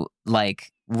to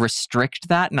like restrict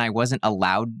that, and I wasn't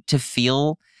allowed to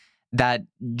feel that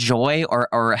joy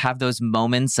or have those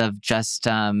moments of just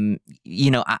I'm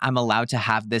allowed to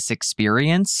have this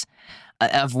experience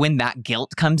of when that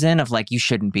guilt comes in of like, you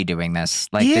shouldn't be doing this.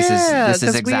 Like, this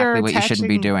is exactly what you shouldn't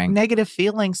be doing. Negative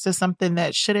feelings to something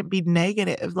that shouldn't be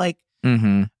negative. Like,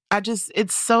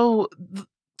 it's so,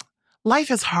 life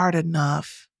is hard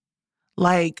enough.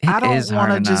 Like, I don't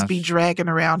want to just be dragging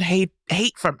around hate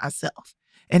for myself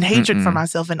and hatred for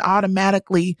myself and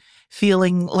automatically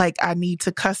feeling like I need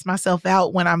to cuss myself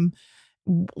out when I'm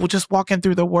just walking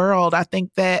through the world. I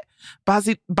think that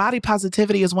body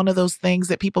positivity is one of those things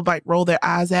that people might roll their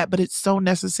eyes at, but it's so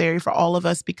necessary for all of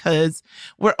us because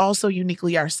we're also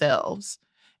uniquely ourselves.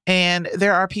 And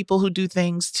there are people who do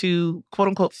things to quote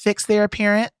unquote fix their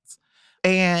appearance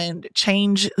and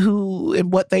change who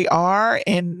and what they are.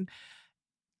 And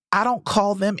I don't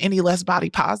call them any less body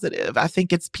positive. I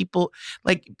think it's people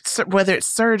like, whether it's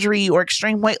surgery or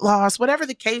extreme weight loss, whatever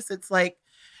the case, it's like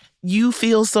you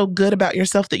feel so good about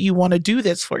yourself that you want to do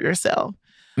this for yourself.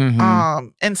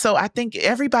 And so I think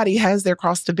everybody has their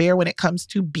cross to bear when it comes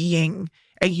to being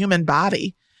a human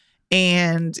body.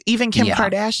 And even Kim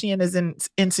Kardashian is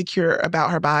insecure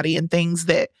about her body and things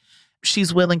that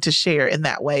she's willing to share in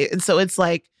that way. And so it's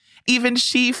like, even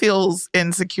she feels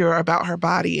insecure about her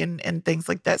body and things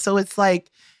like that. So it's like,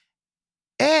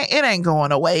 it ain't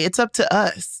going away. It's up to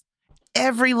us.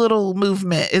 Every little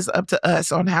movement is up to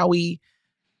us on how we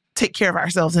take care of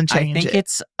ourselves and change it. I think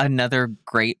it's another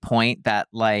great point that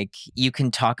like you can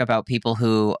talk about people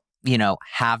who,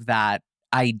 have that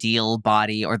ideal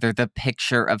body or they're the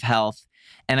picture of health.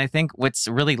 And I think what's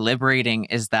really liberating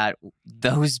is that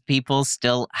those people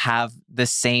still have the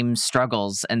same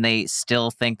struggles and they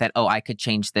still think that, oh, I could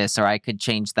change this or I could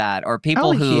change that. Or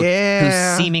people who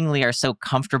seemingly are so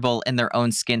comfortable in their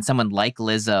own skin, someone like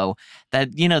Lizzo, that,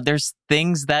 there's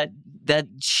things that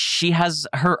she has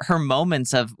her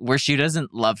moments of where she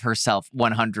doesn't love herself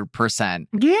 100%.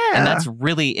 Yeah. And that's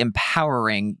really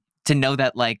empowering to know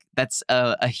that like that's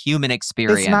a human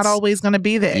experience. It's not always going to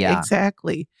be there. Yeah.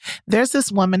 Exactly. There's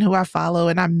this woman who I follow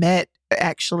and I met,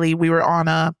 actually, we were on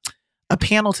a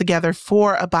panel together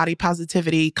for a body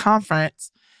positivity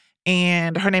conference.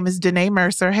 And her name is Danae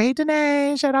Mercer. Hey,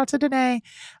 Danae. Shout out to Danae.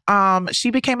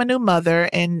 She became a new mother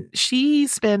and she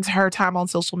spends her time on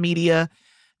social media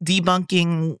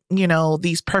debunking,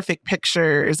 these perfect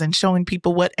pictures and showing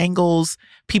people what angles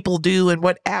people do and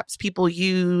what apps people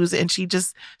use. And she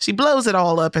blows it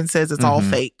all up and says it's all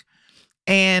fake.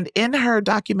 And in her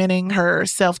documenting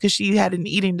herself, because she had an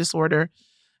eating disorder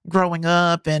growing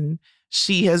up and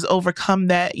she has overcome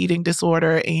that eating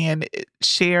disorder and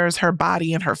shares her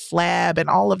body and her flab and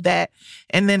all of that.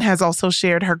 And then has also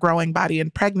shared her growing body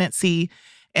in pregnancy.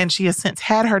 And she has since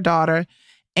had her daughter.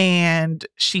 And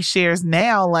she shares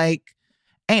now, like,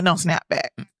 ain't no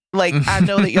snapback. Like, I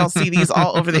know that y'all see these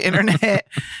all over the internet.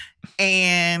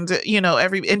 And,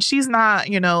 and she's not,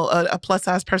 a plus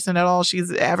size person at all.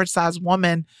 She's an average size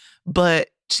woman, but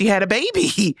she had a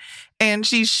baby. And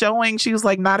she's showing, she was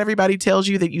like, not everybody tells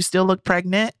you that you still look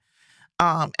pregnant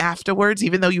afterwards,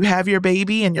 even though you have your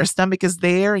baby and your stomach is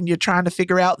there and you're trying to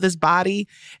figure out this body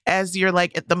as you're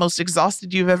like at the most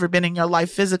exhausted you've ever been in your life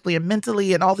physically and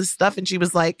mentally and all this stuff. And she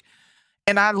was like,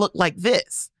 and I look like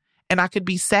this and I could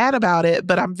be sad about it,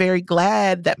 but I'm very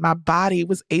glad that my body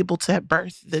was able to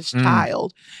birth this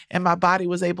child and my body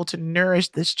was able to nourish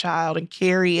this child and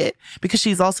carry it, because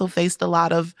she's also faced a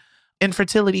lot of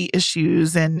infertility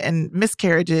issues and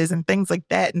miscarriages and things like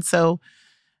that. And so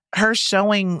her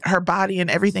showing her body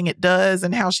and everything it does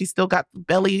and how she still got the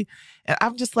belly. And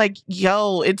I'm just like,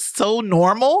 yo, it's so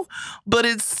normal, but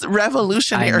it's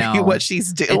revolutionary what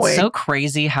she's doing. It's so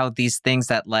crazy how these things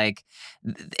that like,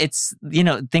 it's,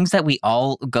 things that we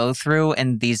all go through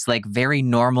and these like very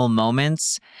normal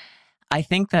moments. I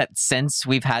think that since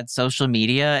we've had social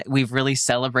media, we've really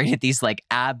celebrated these like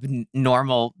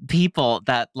abnormal people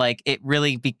that like it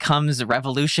really becomes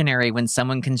revolutionary when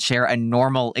someone can share a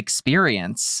normal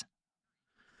experience.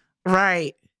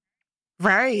 Right.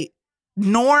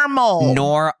 Normal.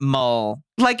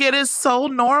 Like it is so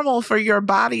normal for your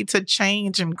body to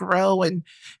change and grow and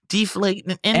deflate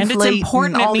and inflate. And it's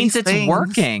important. It means it's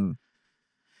working.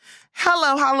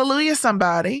 Hello, hallelujah,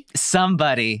 somebody.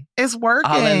 Somebody. It's working.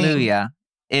 Hallelujah.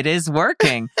 It is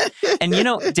working. And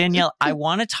Danielle, I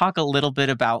want to talk a little bit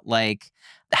about like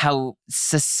how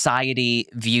society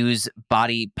views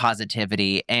body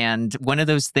positivity. And one of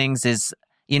those things is,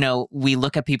 we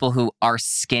look at people who are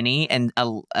skinny and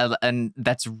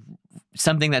that's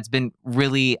something that's been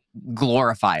really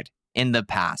glorified in the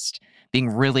past, being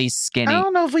really skinny. I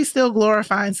don't know if we still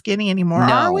glorifying skinny anymore.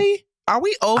 No. Are we? Are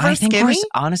we over I think skinny?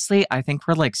 Honestly, I think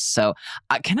we're like so.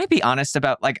 Can I be honest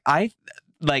about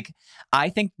I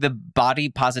think the body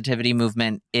positivity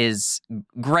movement is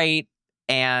great,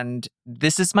 and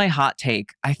this is my hot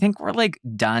take. I think we're like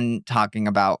done talking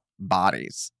about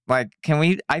bodies. Like, can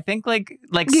we? I think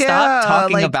stop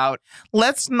talking about.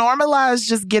 Let's normalize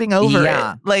just getting over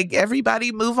it. Like,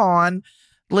 everybody move on.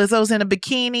 Lizzo's in a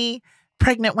bikini.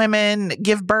 Pregnant women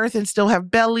give birth and still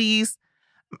have bellies.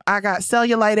 I got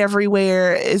cellulite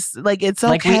everywhere. It's okay.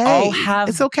 Like, we all have.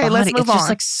 It's okay. Body. Let's move on. It's just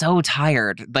like so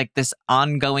tired. Like this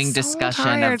ongoing discussion.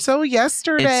 Tired. So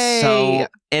yesterday.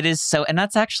 It is so, and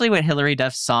that's actually what Hillary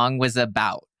Duff's song was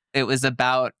about. It was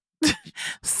about.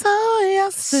 So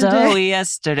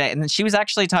yesterday. And then she was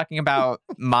actually talking about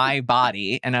my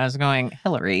body, and I was going,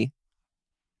 Hillary,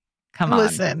 come on.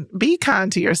 Listen, be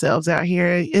kind to yourselves out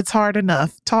here. It's hard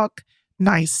enough. Talk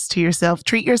nice to yourself.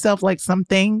 Treat yourself like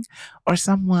something or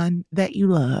someone that you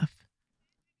love.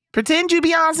 Pretend you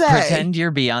Beyonce. Pretend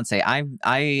you're Beyonce.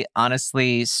 I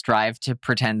honestly strive to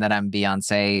pretend that I'm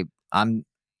Beyonce. I'm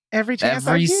every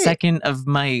second of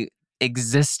my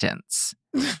existence.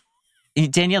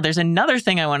 Danielle, there's another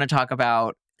thing I want to talk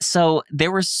about. So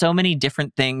there were so many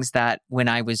different things that when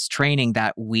I was training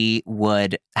that we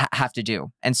would have to do.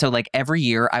 And so like every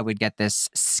year I would get this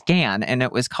scan, and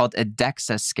it was called a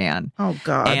DEXA scan. Oh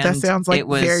God, that sounds like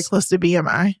very close to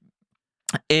BMI.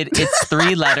 It's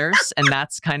 3 letters, and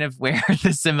that's kind of where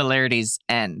the similarities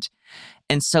end.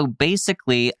 And so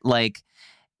basically like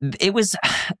it was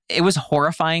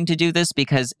horrifying to do this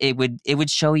because it would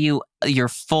show you your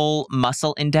full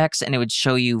muscle index, and it would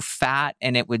show you fat,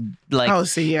 and it would like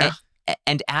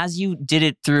and as you did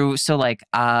it through, so like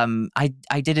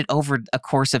I did it over a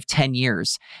course of 10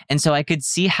 years, and so I could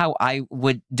see how I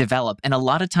would develop. And a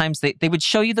lot of times they would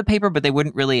show you the paper, but they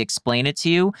wouldn't really explain it to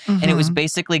you. And it was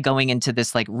basically going into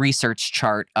this like research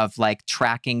chart of like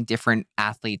tracking different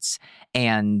athletes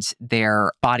and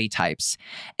their body types.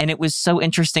 And it was so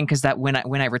interesting because that when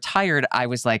I retired, I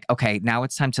was like, okay, now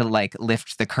it's time to like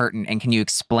lift the curtain, and can you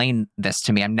explain this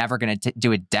to me? I'm never going to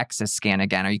do a DEXA scan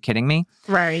again. Are you kidding me?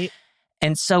 Right.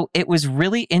 And so it was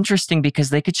really interesting because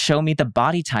they could show me the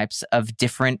body types of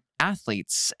different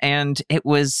athletes. And it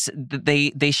was,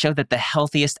 they showed that the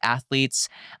healthiest athletes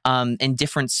in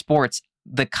different sports,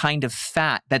 the kind of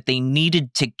fat that they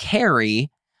needed to carry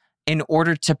in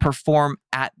order to perform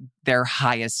at their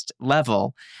highest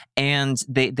level. And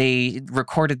they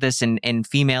recorded this in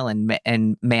female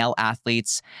and male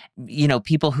athletes,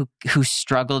 people who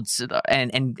struggled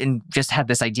and just had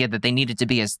this idea that they needed to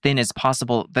be as thin as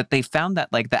possible, that they found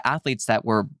that like the athletes that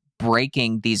were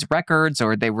breaking these records,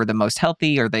 or they were the most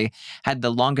healthy, or they had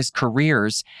the longest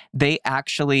careers, they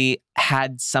actually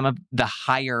had some of the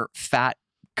higher fat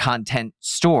content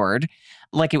stored.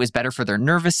 Like, it was better for their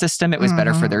nervous system. It was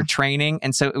better for their training.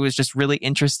 And so it was just really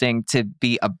interesting to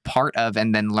be a part of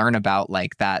and then learn about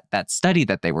like that study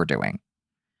that they were doing.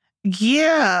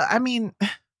 Yeah. I mean,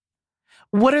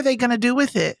 what are they going to do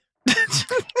with it?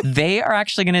 They are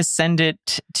actually going to send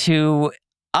it to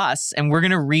us, and we're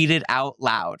going to read it out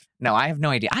loud. No, I have no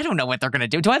idea. I don't know what they're going to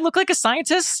do. Do I look like a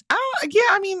scientist?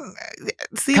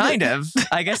 Kind of.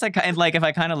 I guess like if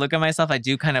I kind of look at myself, I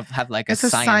do kind of have like it's a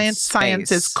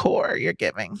scientist core you're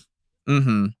giving.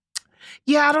 Mm-hmm.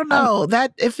 Yeah, I don't know.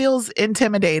 That it feels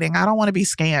intimidating. I don't want to be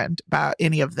scanned by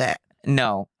any of that.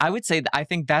 No, I would say I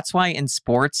think that's why in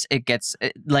sports it gets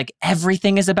like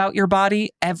everything is about your body.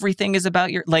 Everything is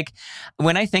about your, like,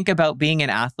 when I think about being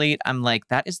an athlete, I'm like,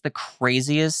 that is the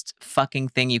craziest fucking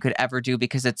thing you could ever do,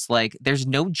 because it's like there's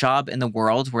no job in the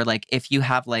world where like if you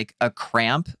have like a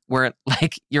cramp where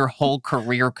like your whole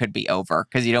career could be over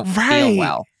because you don't feel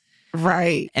well.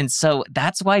 Right. And so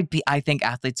that's why I think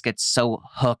athletes get so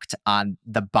hooked on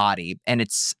the body. And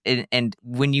and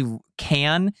when you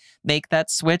can make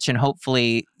that switch, and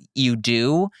hopefully you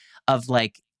do, of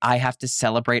like, I have to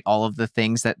celebrate all of the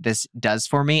things that this does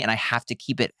for me, and I have to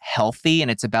keep it healthy,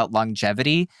 and it's about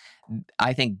longevity.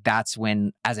 I think that's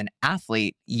when, as an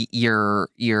athlete, your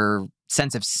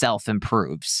sense of self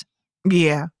improves.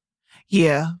 Yeah.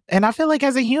 Yeah. And I feel like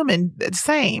as a human,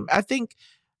 same. I think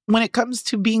when it comes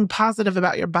to being positive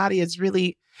about your body, it's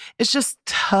just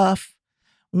tough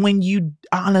when you,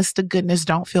 honest to goodness,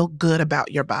 don't feel good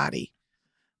about your body.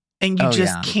 And you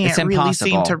can't really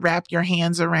seem to wrap your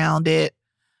hands around it.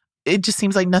 It just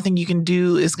seems like nothing you can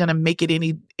do is going to make it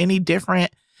any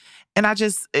different. And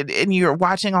and you're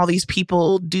watching all these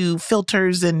people do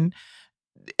filters and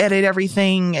edit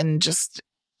everything, and just,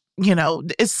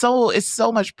 it's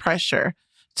so much pressure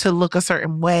to look a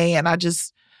certain way. And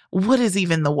what is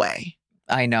even the way?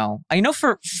 I know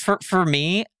for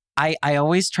me, I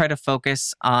always try to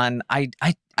focus on, I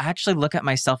actually look at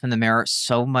myself in the mirror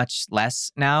so much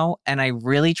less now. And I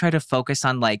really try to focus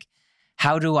on, like,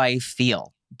 how do I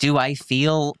feel? Do I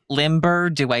feel limber?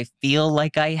 Do I feel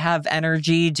like I have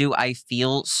energy? Do I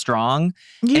feel strong?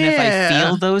 Yeah. And if I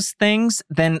feel those things,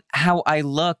 then how I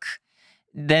look,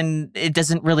 then it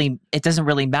doesn't really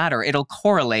matter. It'll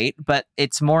correlate, but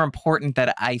it's more important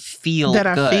that I feel good.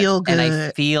 And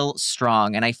I feel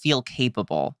strong and I feel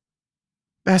capable.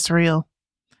 That's real.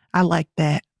 I like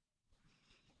that.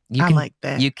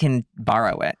 You can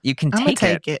borrow it. You can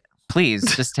take it.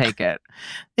 Please, just take it.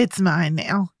 It's mine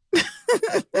now.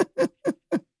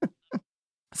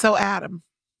 So, Adam.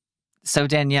 So,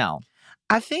 Danielle.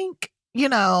 I think,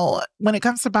 when it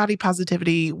comes to body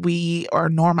positivity, we are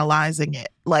normalizing it.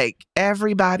 Like,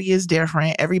 everybody is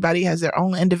different. Everybody has their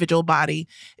own individual body.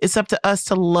 It's up to us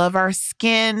to love our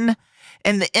skin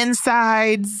and the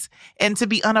insides, and to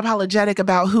be unapologetic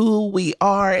about who we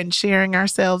are and sharing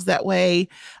ourselves that way.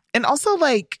 And also,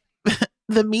 like,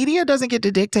 the media doesn't get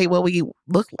to dictate what we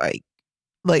look like.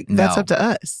 Like, that's up to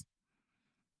us.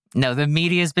 No, the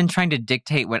media has been trying to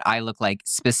dictate what I look like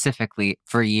specifically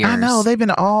for years. I know. They've been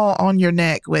all on your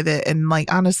neck with it. And,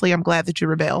 like, honestly, I'm glad that you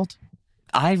rebelled.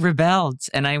 I rebelled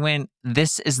and I went,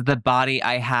 this is the body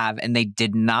I have. And they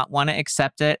did not want to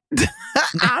accept it.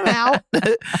 I'm out.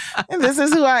 And this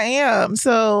is who I am.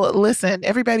 So listen,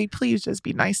 everybody, please just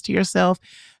be nice to yourself.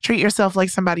 Treat yourself like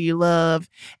somebody you love.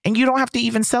 And you don't have to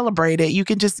even celebrate it. You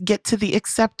can just get to the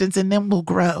acceptance, and then we'll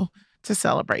grow to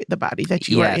celebrate the body that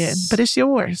you are in. But it's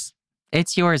yours.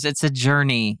 It's yours. It's a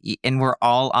journey. And we're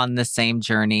all on the same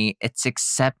journey. It's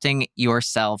accepting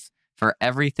yourself for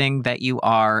everything that you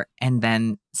are, and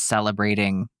then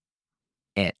celebrating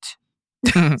it.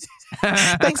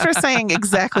 Thanks for saying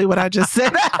exactly what I just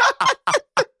said.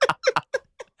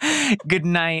 Good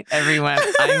night, everyone.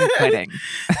 I'm quitting.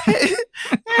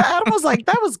 Adam was like,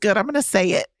 that was good. I'm going to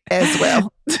say it as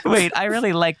well. Wait, I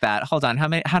really like that. Hold on.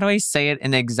 How do I say it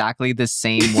in exactly the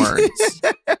same words?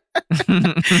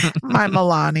 My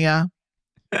Melania.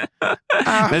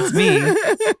 That's me.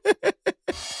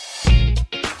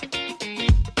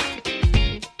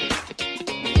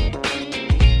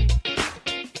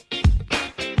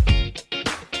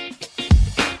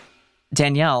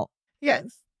 Danielle.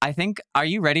 Yes. Are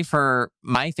you ready for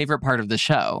my favorite part of the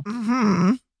show?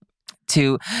 Mm-hmm.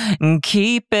 To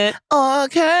keep it or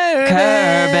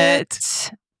curb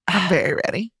it. I'm very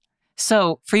ready.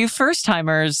 So for you first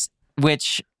timers,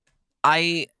 which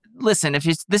listen, if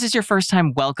this is your first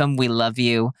time, welcome. We love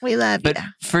you. We love you. But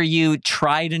for you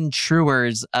tried and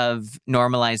truers of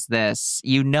Normalize This,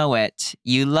 you know it.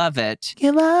 You love it.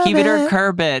 You love Keep it. It or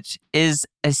Curb It is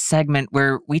a segment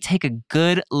where we take a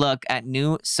good look at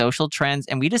new social trends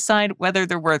and we decide whether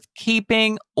they're worth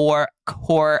keeping or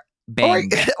corbing.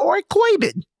 Or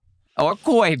coibing. Or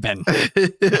coibing.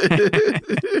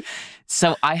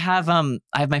 So I have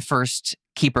my first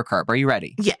keep or curb. Are you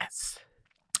ready? Yes.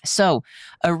 So,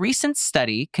 a recent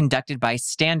study conducted by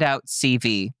Standout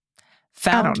CV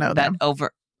found I don't know that them.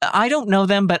 I don't know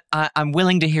them, but I'm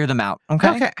willing to hear them out.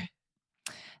 Okay.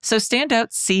 So,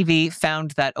 Standout CV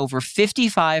found that over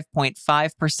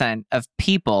 55.5% of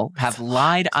people have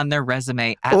lied on their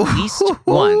resume at least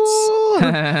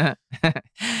once.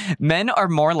 Men are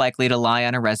more likely to lie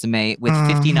on a resume, with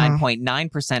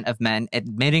 59.9% of men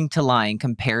admitting to lying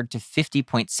compared to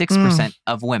 50.6%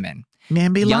 of women.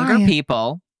 Men be Younger lying.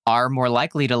 people are more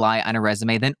likely to lie on a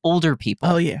resume than older people.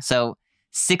 Oh, yeah. So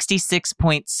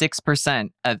 66.6%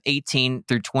 of 18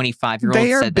 through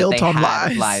 25-year-olds said that they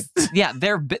had lied. Yeah,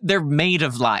 they're made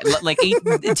of lies. Like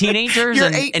teenagers you're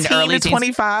and 18 early to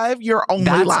 25, you're only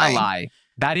that's lying. a lie.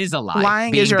 That is a lie.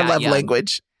 Lying is your love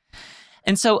language.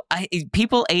 And so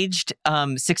people aged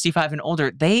 65 and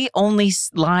older, they only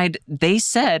lied. They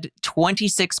said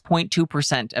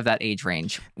 26.2% of that age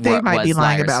range. They might be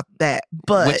lying liars, about that,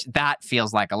 but which that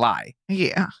feels like a lie.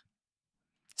 Yeah.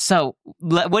 So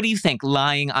what do you think,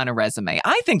 lying on a resume?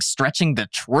 I think stretching the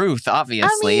truth,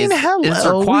 obviously, is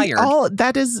required.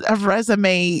 That is a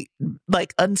resume,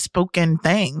 like, unspoken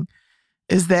thing,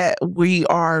 is that we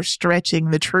are stretching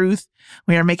the truth.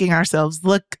 We are making ourselves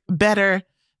look better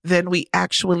than we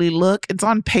actually look. It's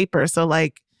on paper. So,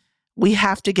 like, we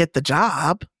have to get the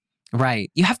job.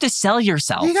 Right. You have to sell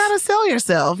yourself. You got to sell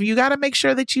yourself. You got to make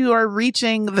sure that you are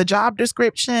reaching the job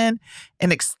description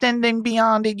and extending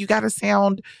beyond it. You got to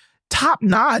sound top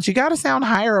notch. You got to sound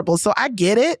hireable. So I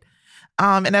get it.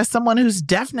 And as someone who's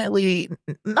definitely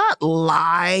not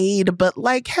lied, but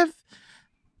like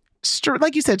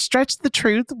like you said, stretched the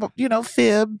truth,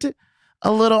 fibbed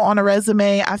a little on a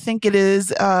resume, I think it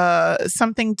is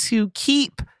something to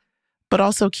keep, but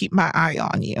also keep my eye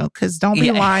on you, because don't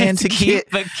be lying to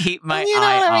get. But keep my eye on. You know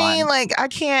what I mean? Like, I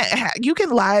can't. You can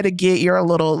lie to get your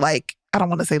little, like, I don't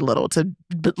want to say little to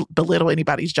belittle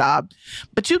anybody's job,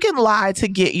 but you can lie to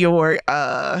get your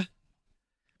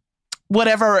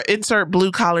whatever, insert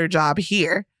blue collar job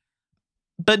here.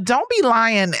 But don't be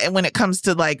lying when it comes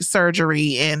to like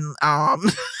surgery and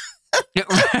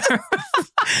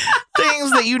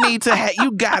things that you need to have.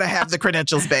 You gotta have the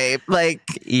credentials, babe. Like,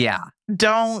 yeah.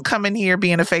 Don't come in here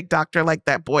being a fake doctor like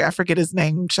that boy. I forget his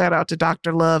name. Shout out to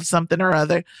Dr. Love something or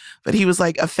other. But he was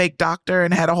like a fake doctor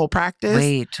and had a whole practice.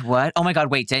 Wait, what? Oh my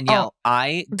God, wait, Danielle.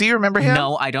 Do you remember him?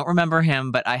 No, I don't remember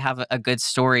him, but I have a good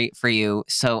story for you.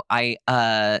 So I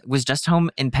was just home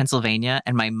in Pennsylvania,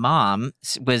 and my mom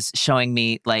was showing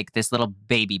me like this little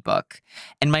baby book.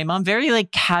 And my mom very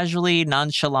like casually,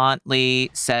 nonchalantly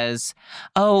says,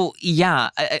 oh,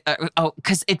 yeah.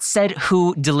 Because it said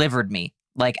who delivered me,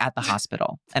 like at the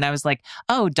hospital. And I was like,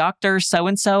 oh, Dr.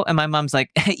 So-and-so. And my mom's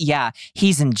like, yeah,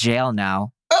 he's in jail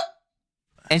now.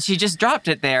 And she just dropped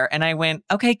it there. And I went,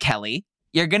 okay, Kelly,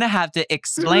 you're going to have to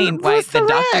explain why the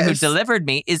doctor who delivered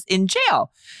me is in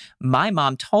jail. My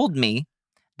mom told me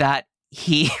that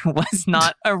he was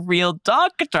not a real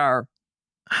doctor.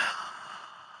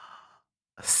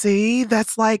 See,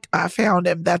 that's like, I found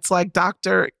him. That's like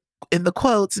Dr. in the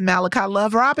quotes, Malachi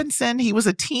Love Robinson. He was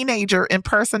a teenager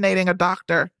impersonating a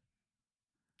doctor.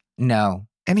 No.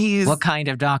 And he's... What kind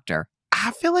of doctor?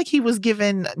 I feel like he was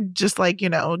given just like,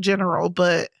 general,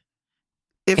 but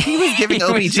if he was giving he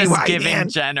OBGYN... was just giving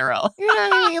general. You know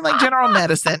what I mean? Like general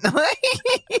medicine.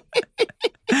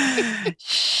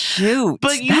 Shoot.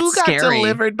 But you got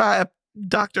delivered by a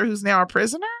doctor who's now a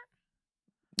prisoner?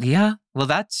 Yeah. Well,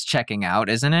 that's checking out,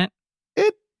 isn't it?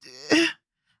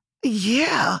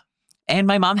 Yeah. And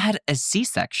my mom had a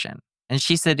C-section. And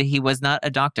she said he was not a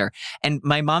doctor. And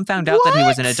my mom found out that he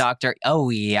wasn't a doctor. Oh,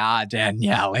 yeah,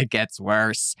 Danielle, it gets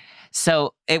worse.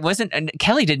 So it wasn't, and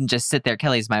Kelly didn't just sit there.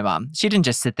 Kelly's my mom. She didn't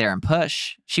just sit there and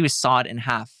push. She was sawed in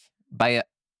half by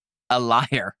a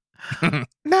liar. Now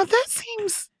that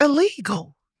seems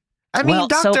illegal. I mean,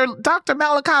 Dr.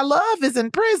 Malachi Love is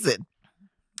in prison.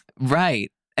 Right.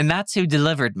 And that's who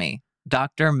delivered me.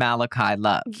 Dr. Malachi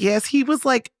Love. Yes, he was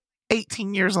like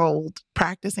 18 years old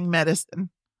practicing medicine.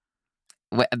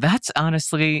 That's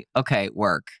honestly, okay,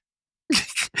 work.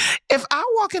 If I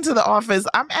walk into the office,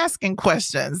 I'm asking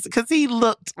questions because he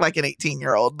looked like an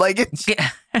 18-year-old. Like,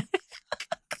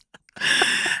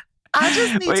 I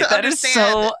just need to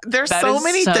understand. There's so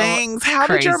many things. How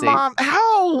did your mom,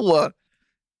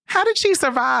 how did she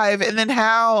survive? And then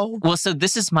how? Well, so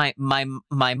this is my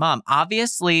mom.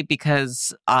 Obviously,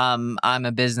 because I'm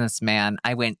a businessman,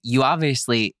 I went, you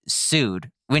obviously sued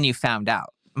when you found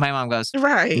out. My mom goes,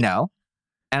 right. No.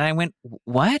 And I went,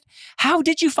 what? How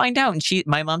did you find out? And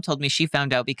my mom told me she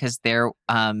found out because there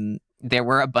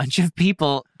were a bunch of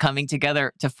people coming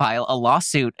together to file a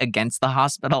lawsuit against the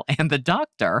hospital and the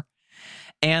doctor.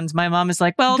 And my mom is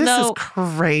like, well, this no, is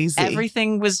crazy.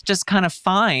 Everything was just kind of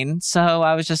fine. So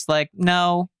I was just like,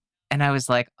 no. And I was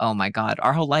like, oh my God,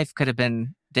 our whole life could have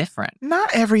been different. Not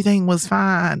everything was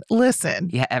fine. Listen.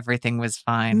 Yeah, everything was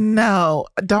fine. No,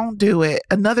 don't do it.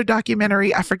 Another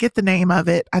documentary, I forget the name of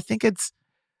it. I think it's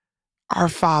Our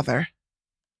Father,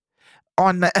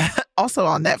 also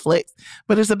on Netflix,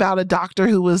 but it's about a doctor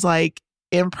who was like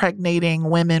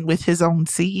impregnating women with his own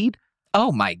seed.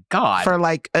 Oh my God. For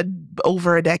like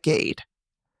over a decade.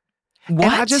 What?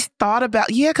 And I just thought about,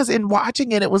 because in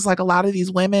watching it, it was like a lot of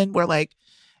these women were like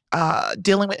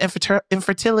dealing with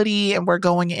infertility and were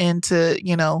going in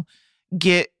to,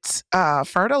 get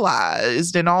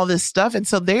fertilized and all this stuff. And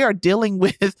so they are dealing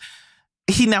with,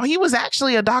 he was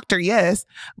actually a doctor, yes,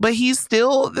 but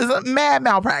there's a mad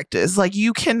malpractice. Like,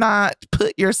 you cannot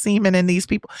put your semen in these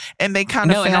people. And they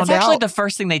kind of found out. No, that's actually the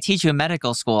first thing they teach you in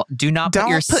medical school. Do not put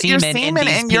your semen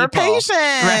in your patients.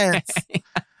 Right.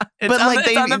 But like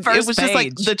it was just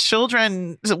like the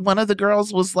children, one of the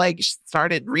girls was like,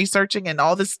 started researching and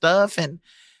all this stuff. And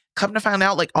come to find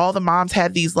out, like, all the moms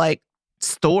had these like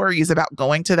stories about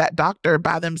going to that doctor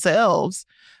by themselves.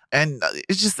 And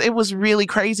it was really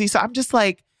crazy. So I'm just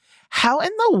like, how in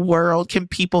the world can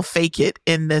people fake it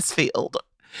in this field?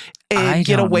 and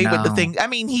get away with the know. thing. I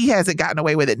mean, he hasn't gotten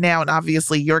away with it now, and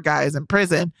obviously your guy is in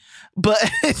prison. But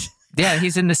yeah,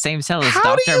 he's in the same cell as how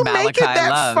Dr. do you Malachi make it that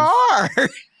Love. far?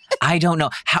 I don't know.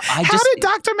 How did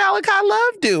Dr. Malachi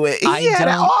Love do it? He had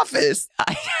an office.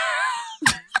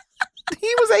 He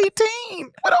was 18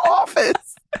 with an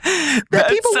office that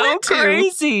people went to.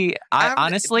 Crazy.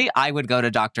 Honestly, I would go to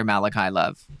Dr. Malachi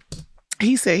Love.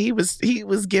 He said he was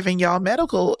giving y'all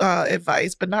medical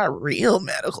advice, but not real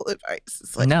medical advice.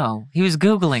 It's like, no, he was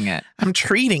Googling it. I'm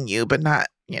treating you, but not,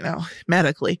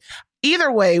 medically.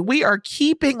 Either way, we are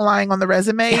keeping lying on the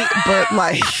resume, but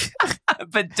like...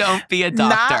 But don't be a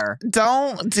doctor.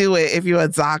 Don't do it if you're a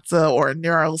doctor or a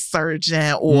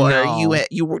neurosurgeon or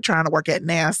you were trying to work at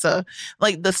NASA.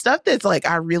 Like the stuff that's like,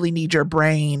 I really need your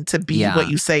brain to be what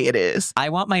you say it is. I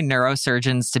want my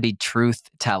neurosurgeons to be truth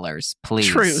tellers, please.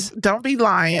 Truth. Don't be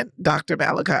lying, Dr.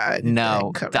 Malachi.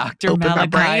 No, Dr. Open Malachi my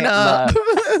brain up.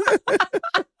 Love.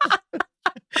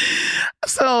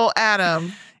 So,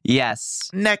 Adam.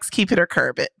 Yes. Next, keep it or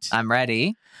curb it. I'm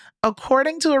ready.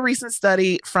 According to a recent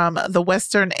study from the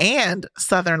Western and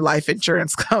Southern Life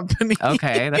Insurance Company.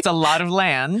 Okay, that's a lot of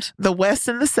land. The West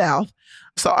and the South.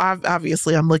 So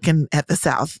obviously I'm looking at the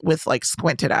South with like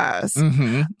squinted eyes.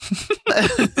 Mm-hmm.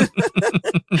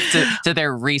 to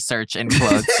their research in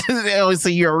quotes. So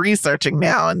you're researching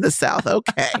now in the South.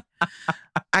 Okay.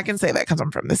 I can say that because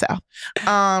I'm from the South.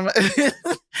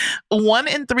 1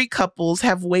 in 3 couples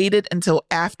have waited until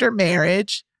after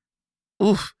marriage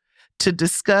to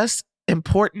discuss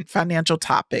important financial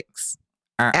topics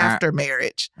after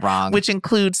marriage. Wrong. Which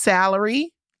includes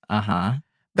salary. Uh-huh.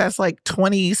 That's like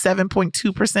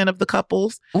 27.2% of the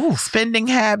couples. Oof. Spending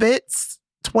habits,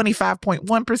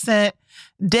 25.1%.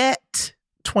 Debt,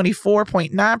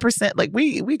 24.9%. Like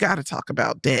we got to talk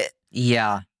about debt.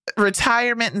 Yeah.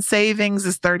 Retirement and savings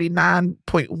is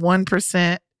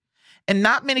 39.1%. And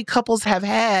not many couples have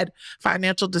had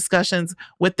financial discussions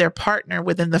with their partner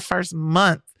within the first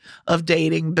month of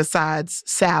dating besides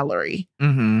salary.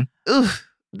 Mm-hmm.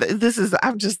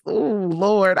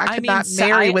 Lord, I could not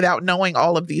marry without knowing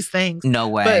all of these things. No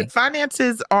way. But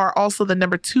finances are also the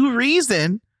number 2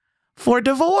 reason for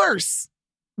divorce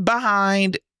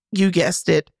behind, you guessed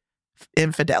it,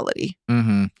 infidelity.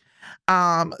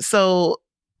 Mm-hmm. So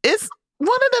it's one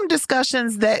of them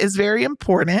discussions that is very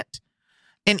important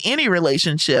in any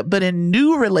relationship, but in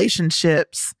new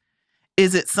relationships,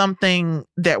 is it something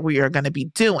that we are going to be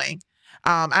doing?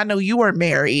 I know you are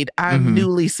married. I'm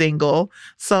newly single.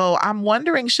 So I'm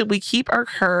wondering, should we keep or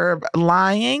curb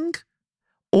lying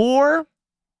or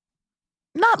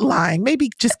not lying? Maybe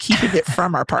just keeping it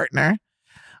from our partner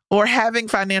or having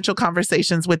financial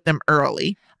conversations with them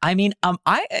early. I mean,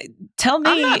 tell me.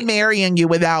 I'm not marrying you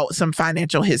without some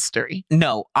financial history.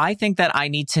 No, I think that I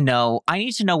need to know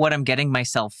what I'm getting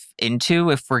myself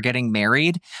into if we're getting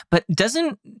married. But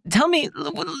tell me,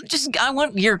 I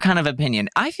want your kind of opinion.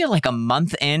 I feel like a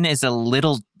month in is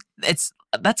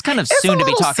that's kind of soon to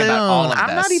be talking about all of this.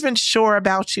 I'm not even sure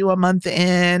about you a month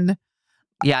in.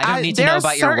 Yeah, I don't need to know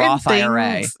about your Roth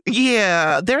IRA.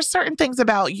 Yeah, there's certain things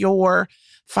about your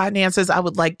finances I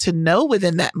would like to know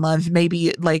within that month.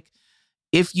 Maybe like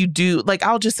if you do, like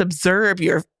I'll just observe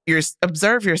your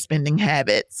spending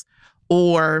habits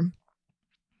or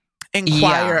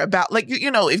inquire about like,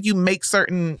 if you make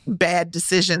certain bad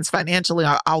decisions financially,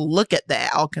 I'll look at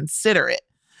that. I'll consider it.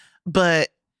 But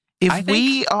if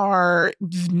we are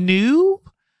new,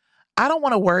 I don't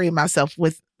want to worry myself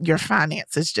with your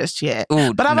finances just yet.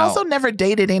 Ooh, but I've also never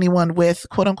dated anyone with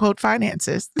quote unquote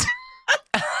finances.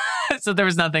 So there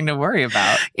was nothing to worry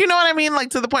about. You know what I mean? Like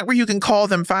to the point where you can call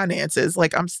them finances.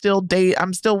 Like I'm still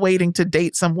waiting to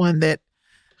date someone that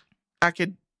I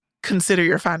could consider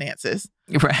your finances.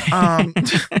 Right.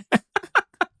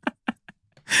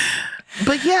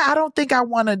 But yeah, I don't think I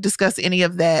want to discuss any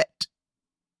of that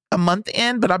a month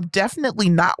in, but I'm definitely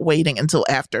not waiting until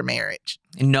after marriage.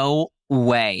 No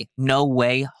way. No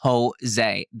way,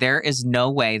 Jose. There is no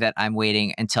way that I'm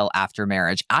waiting until after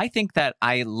marriage. I think that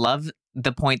I love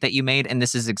the point that you made, and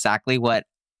this is exactly what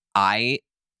I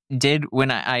did when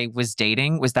I was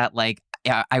dating, was that like,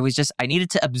 I needed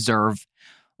to observe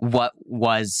what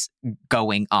was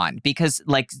going on because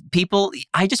like people,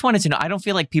 I just wanted to know, I don't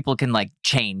feel like people can like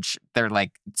change their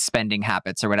like spending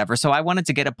habits or whatever. So I wanted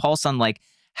to get a pulse on like,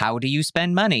 how do you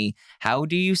spend money? How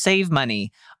do you save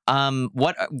money?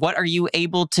 What are you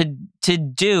able to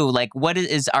do? Like,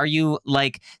 are you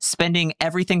like spending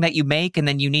everything that you make and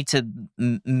then you need to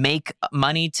make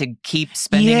money to keep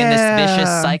spending in this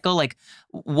vicious cycle? Like,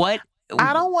 what?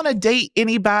 I don't want to date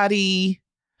anybody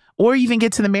or even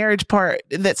get to the marriage part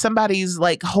that somebody's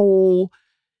like whole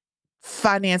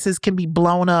finances can be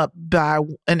blown up by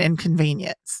an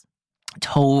inconvenience.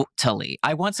 Totally.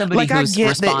 I want somebody Like, I who's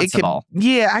get that it responsible.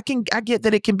 I get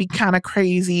that it can be kind of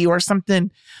crazy, or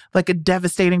something like a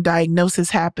devastating diagnosis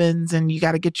happens and you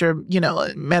got to get your,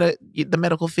 the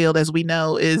medical field, as we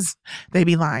know, is, they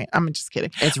be lying. I'm just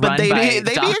kidding. It's But run they by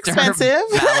be Dr. expensive.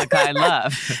 Malachi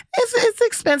Love. It's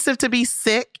expensive to be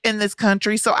sick in this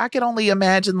country. So I could only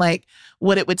imagine like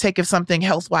what it would take if something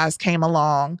health-wise came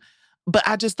along. But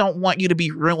I just don't want you to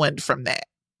be ruined from that.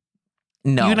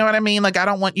 No. You know what I mean? Like, I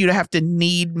don't want you to have to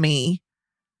need me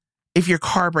if your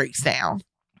car breaks down.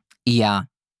 Yeah.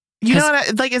 You know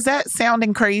what like, is that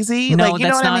sounding crazy? No, like, you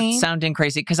that's know what not I mean? sounding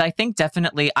crazy. Because I think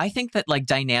that like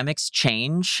dynamics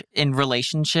change in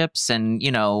relationships and,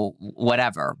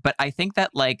 whatever. But I think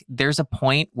that like there's a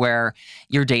point where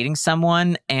you're dating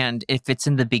someone, and if it's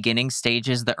in the beginning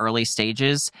stages, the early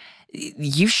stages,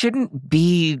 you shouldn't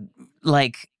be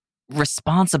like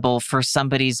responsible for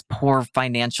somebody's poor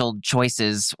financial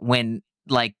choices when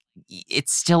like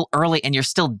it's still early and you're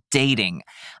still dating.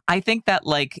 I think that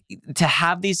like to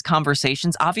have these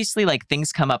conversations, obviously like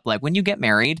things come up, like when you get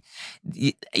married,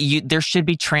 there should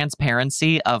be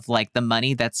transparency of like the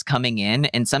money that's coming in.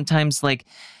 And sometimes like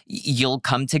you'll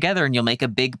come together and you'll make a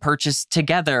big purchase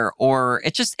together, or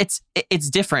it's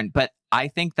different. But I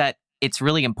think that it's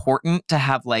really important to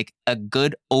have like a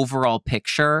good overall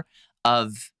picture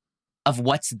of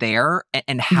what's there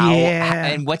and how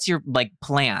and what's your like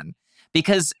plan.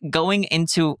 Because going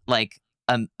into like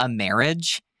a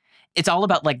marriage, it's all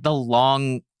about like the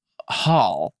long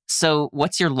haul. So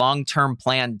what's your long-term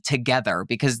plan together?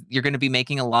 Because you're going to be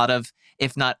making a lot of,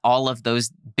 if not all of those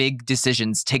big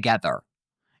decisions together.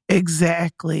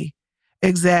 Exactly.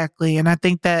 And I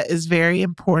think that is very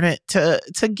important to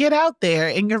get out there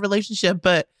in your relationship.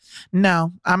 But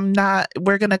no, I'm not.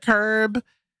 We're going to curb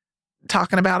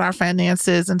talking about our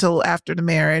finances until after the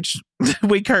marriage.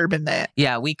 We curbing that.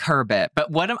 Yeah, we curb it. But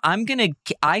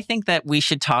I think that we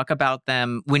should talk about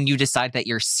them when you decide that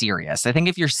you're serious. I think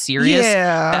if you're serious,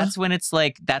 that's when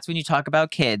you talk about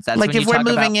kids. That's like when if we're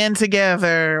moving in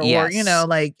together, or,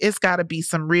 like it's got to be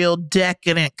some real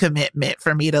decadent commitment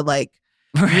for me to like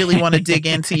really want to dig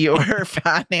into your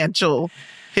financial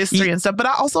history and stuff. But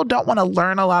I also don't want to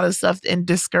learn a lot of stuff and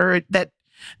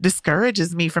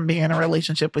discourages me from being in a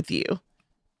relationship with you.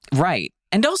 Right.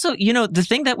 And also, the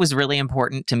thing that was really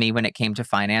important to me when it came to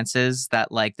finances,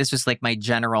 that like, this was like my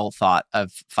general thought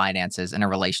of finances in a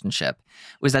relationship,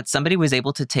 was that somebody was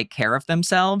able to take care of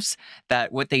themselves,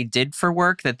 that what they did for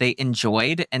work, that they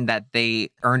enjoyed, and that they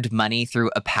earned money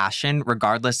through a passion,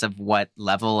 regardless of what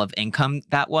level of income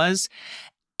that was.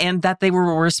 And that they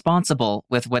were responsible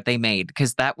with what they made,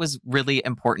 because that was really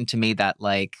important to me. That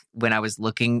like when I was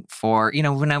looking for,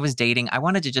 when I was dating, I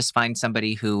wanted to just find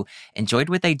somebody who enjoyed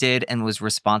what they did and was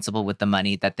responsible with the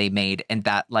money that they made, and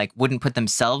that like wouldn't put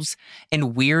themselves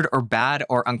in weird or bad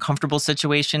or uncomfortable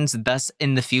situations, thus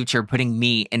in the future putting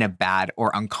me in a bad or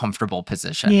uncomfortable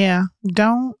position. Yeah.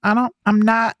 I'm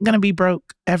not going to be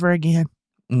broke ever again.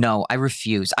 No, I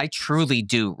refuse. I truly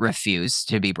do refuse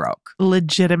to be broke.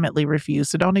 Legitimately refuse.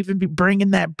 So don't even be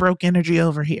bringing that broke energy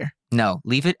over here. No,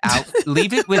 leave it out.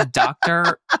 Leave it with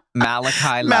Dr.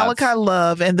 Malachi Love. Malachi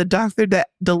Love and the doctor that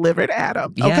delivered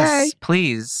Adam. Okay? Yes,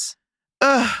 please.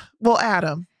 Well,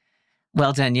 Adam.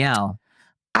 Well, Danielle.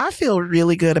 I feel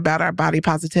really good about our body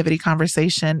positivity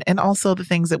conversation and also the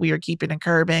things that we are keeping and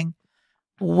curbing.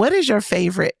 What is your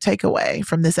favorite takeaway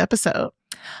from this episode?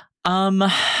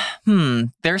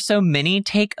 There's so many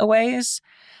takeaways,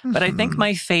 but I think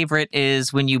my favorite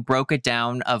is when you broke it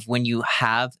down of when you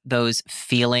have those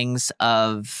feelings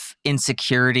of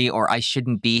insecurity or I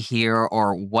shouldn't be here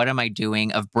or what am I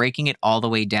doing, of breaking it all the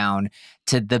way down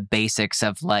to the basics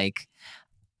of like,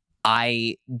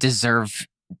 I deserve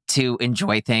to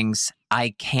enjoy things.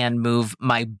 I can move.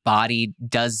 My body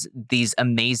does these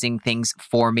amazing things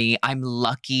for me. I'm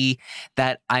lucky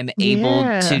that I'm able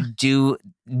to do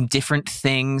different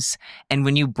things. And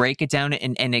when you break it down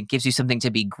and it gives you something to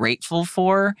be grateful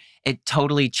for, it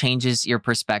totally changes your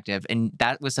perspective. And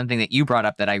that was something that you brought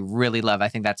up that I really love. I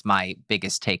think that's my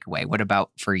biggest takeaway. What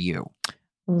about for you?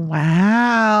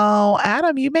 Wow.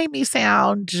 Adam, you made me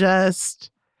sound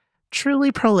just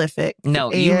truly prolific.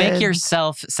 No, you make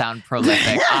yourself sound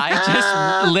prolific. I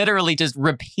just literally just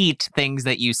repeat things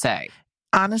that you say.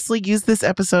 Honestly, use this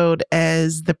episode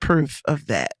as the proof of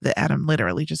that Adam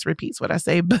literally just repeats what I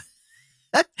say. But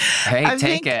hey,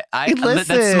 take it. That's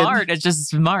smart. It's just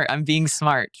smart. I'm being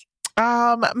smart.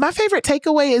 My favorite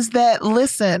takeaway is that,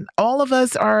 listen, all of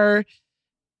us are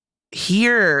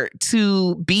here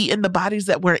to be in the bodies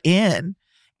that we're in.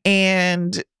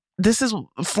 And this is,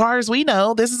 as far as we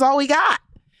know, this is all we got.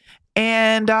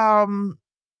 and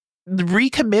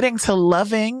recommitting to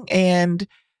loving and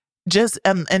just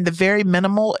and the very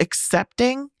minimal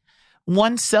accepting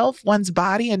oneself, one's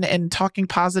body, and talking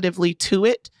positively to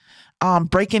it.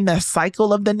 Breaking the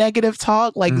cycle of the negative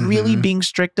talk, like really being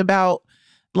strict about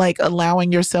like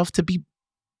allowing yourself to be,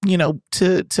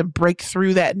 to break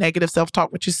through that negative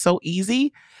self-talk, which is so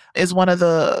easy, is one of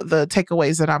the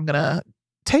takeaways that I'm gonna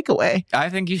take away. I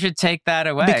think you should take that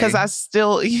away. Because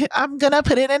I'm gonna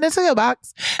put it in a cereal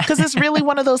box. Because it's really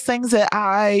one of those things that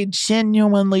I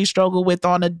genuinely struggle with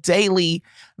on a daily,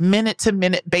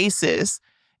 minute-to-minute basis,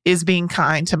 is being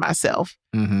kind to myself.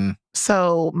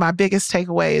 So my biggest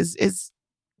takeaway is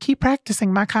keep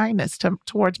practicing my kindness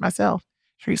towards myself.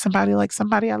 Treat somebody like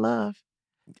somebody I love.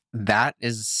 That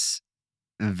is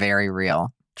very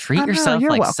real. Treat yourself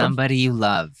like welcome. Somebody you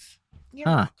love. You're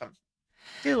welcome.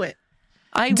 Do it.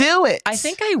 Do it. I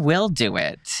think I will do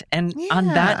it. And on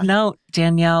that note,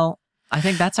 Danielle, I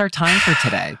think that's our time for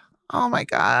today. Oh my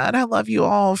God. I love you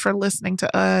all for listening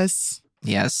to us.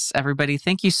 Yes, everybody,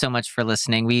 thank you so much for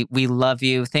listening. We love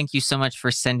you. Thank you so much for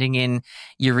sending in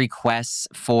your requests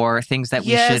for things that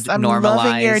we should normalize. I'm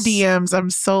loving your DMs.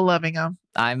 I'm so loving them.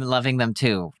 I'm loving them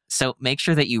too. So make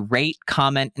sure that you rate,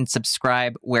 comment, and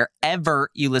subscribe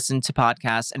wherever you listen to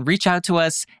podcasts, and reach out to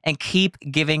us and keep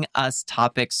giving us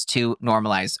topics to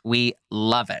normalize. We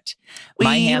love it.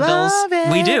 We love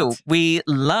it. We do. We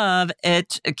love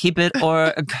it. Keep it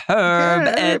or curb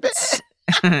it.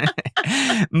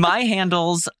 My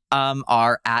handles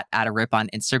are at @AdamRip on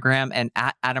Instagram and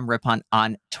 @AdamRip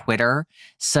on Twitter.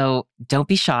 So don't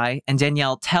be shy. And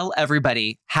Danielle, tell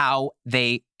everybody how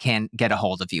they can get a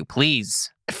hold of you,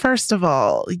 please. First of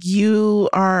all, you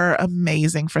are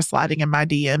amazing for sliding in my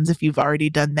DMs if you've already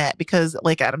done that, because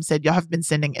like Adam said, y'all have been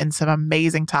sending in some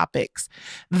amazing topics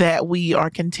that we are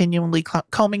continually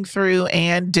combing through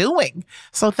and doing.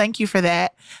 So thank you for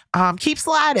that. Keep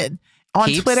sliding. On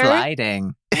Keep Twitter,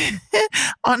 sliding.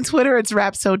 On Twitter, it's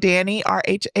RapsoDani,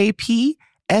 RHAPSODANI.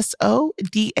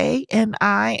 And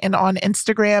on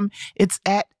Instagram, it's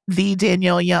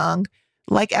 @TheDanielleYoung.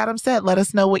 Like Adam said, let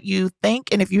us know what you think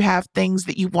and if you have things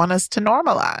that you want us to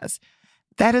normalize.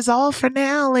 That is all for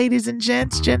now, ladies and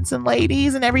gents and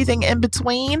ladies, and everything in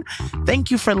between.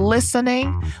 Thank you for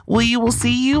listening. We will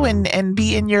see you and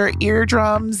be in your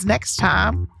eardrums next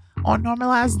time on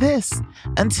Normalize This.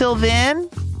 Until then,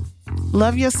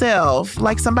 love yourself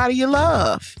like somebody you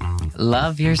love.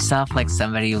 Love yourself like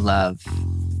somebody you love.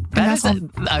 That is an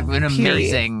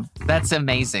amazing. That's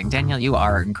amazing. Danielle, you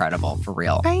are incredible, for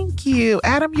real. Thank you.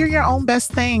 Adam, you're your own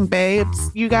best thing,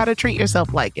 babes. You got to treat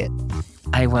yourself like it.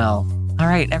 I will. All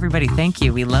right, everybody, thank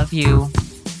you. We love you.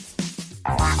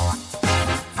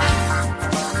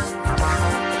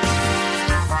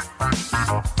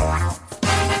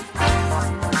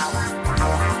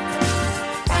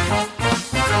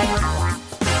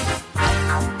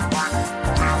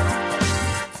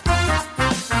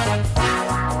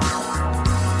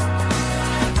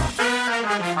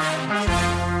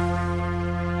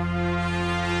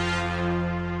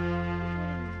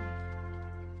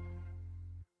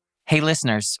 Hey,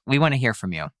 listeners, we want to hear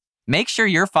from you. Make sure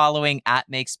you're following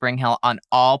 @MakeSpringHill on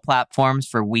all platforms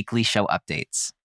for weekly show updates.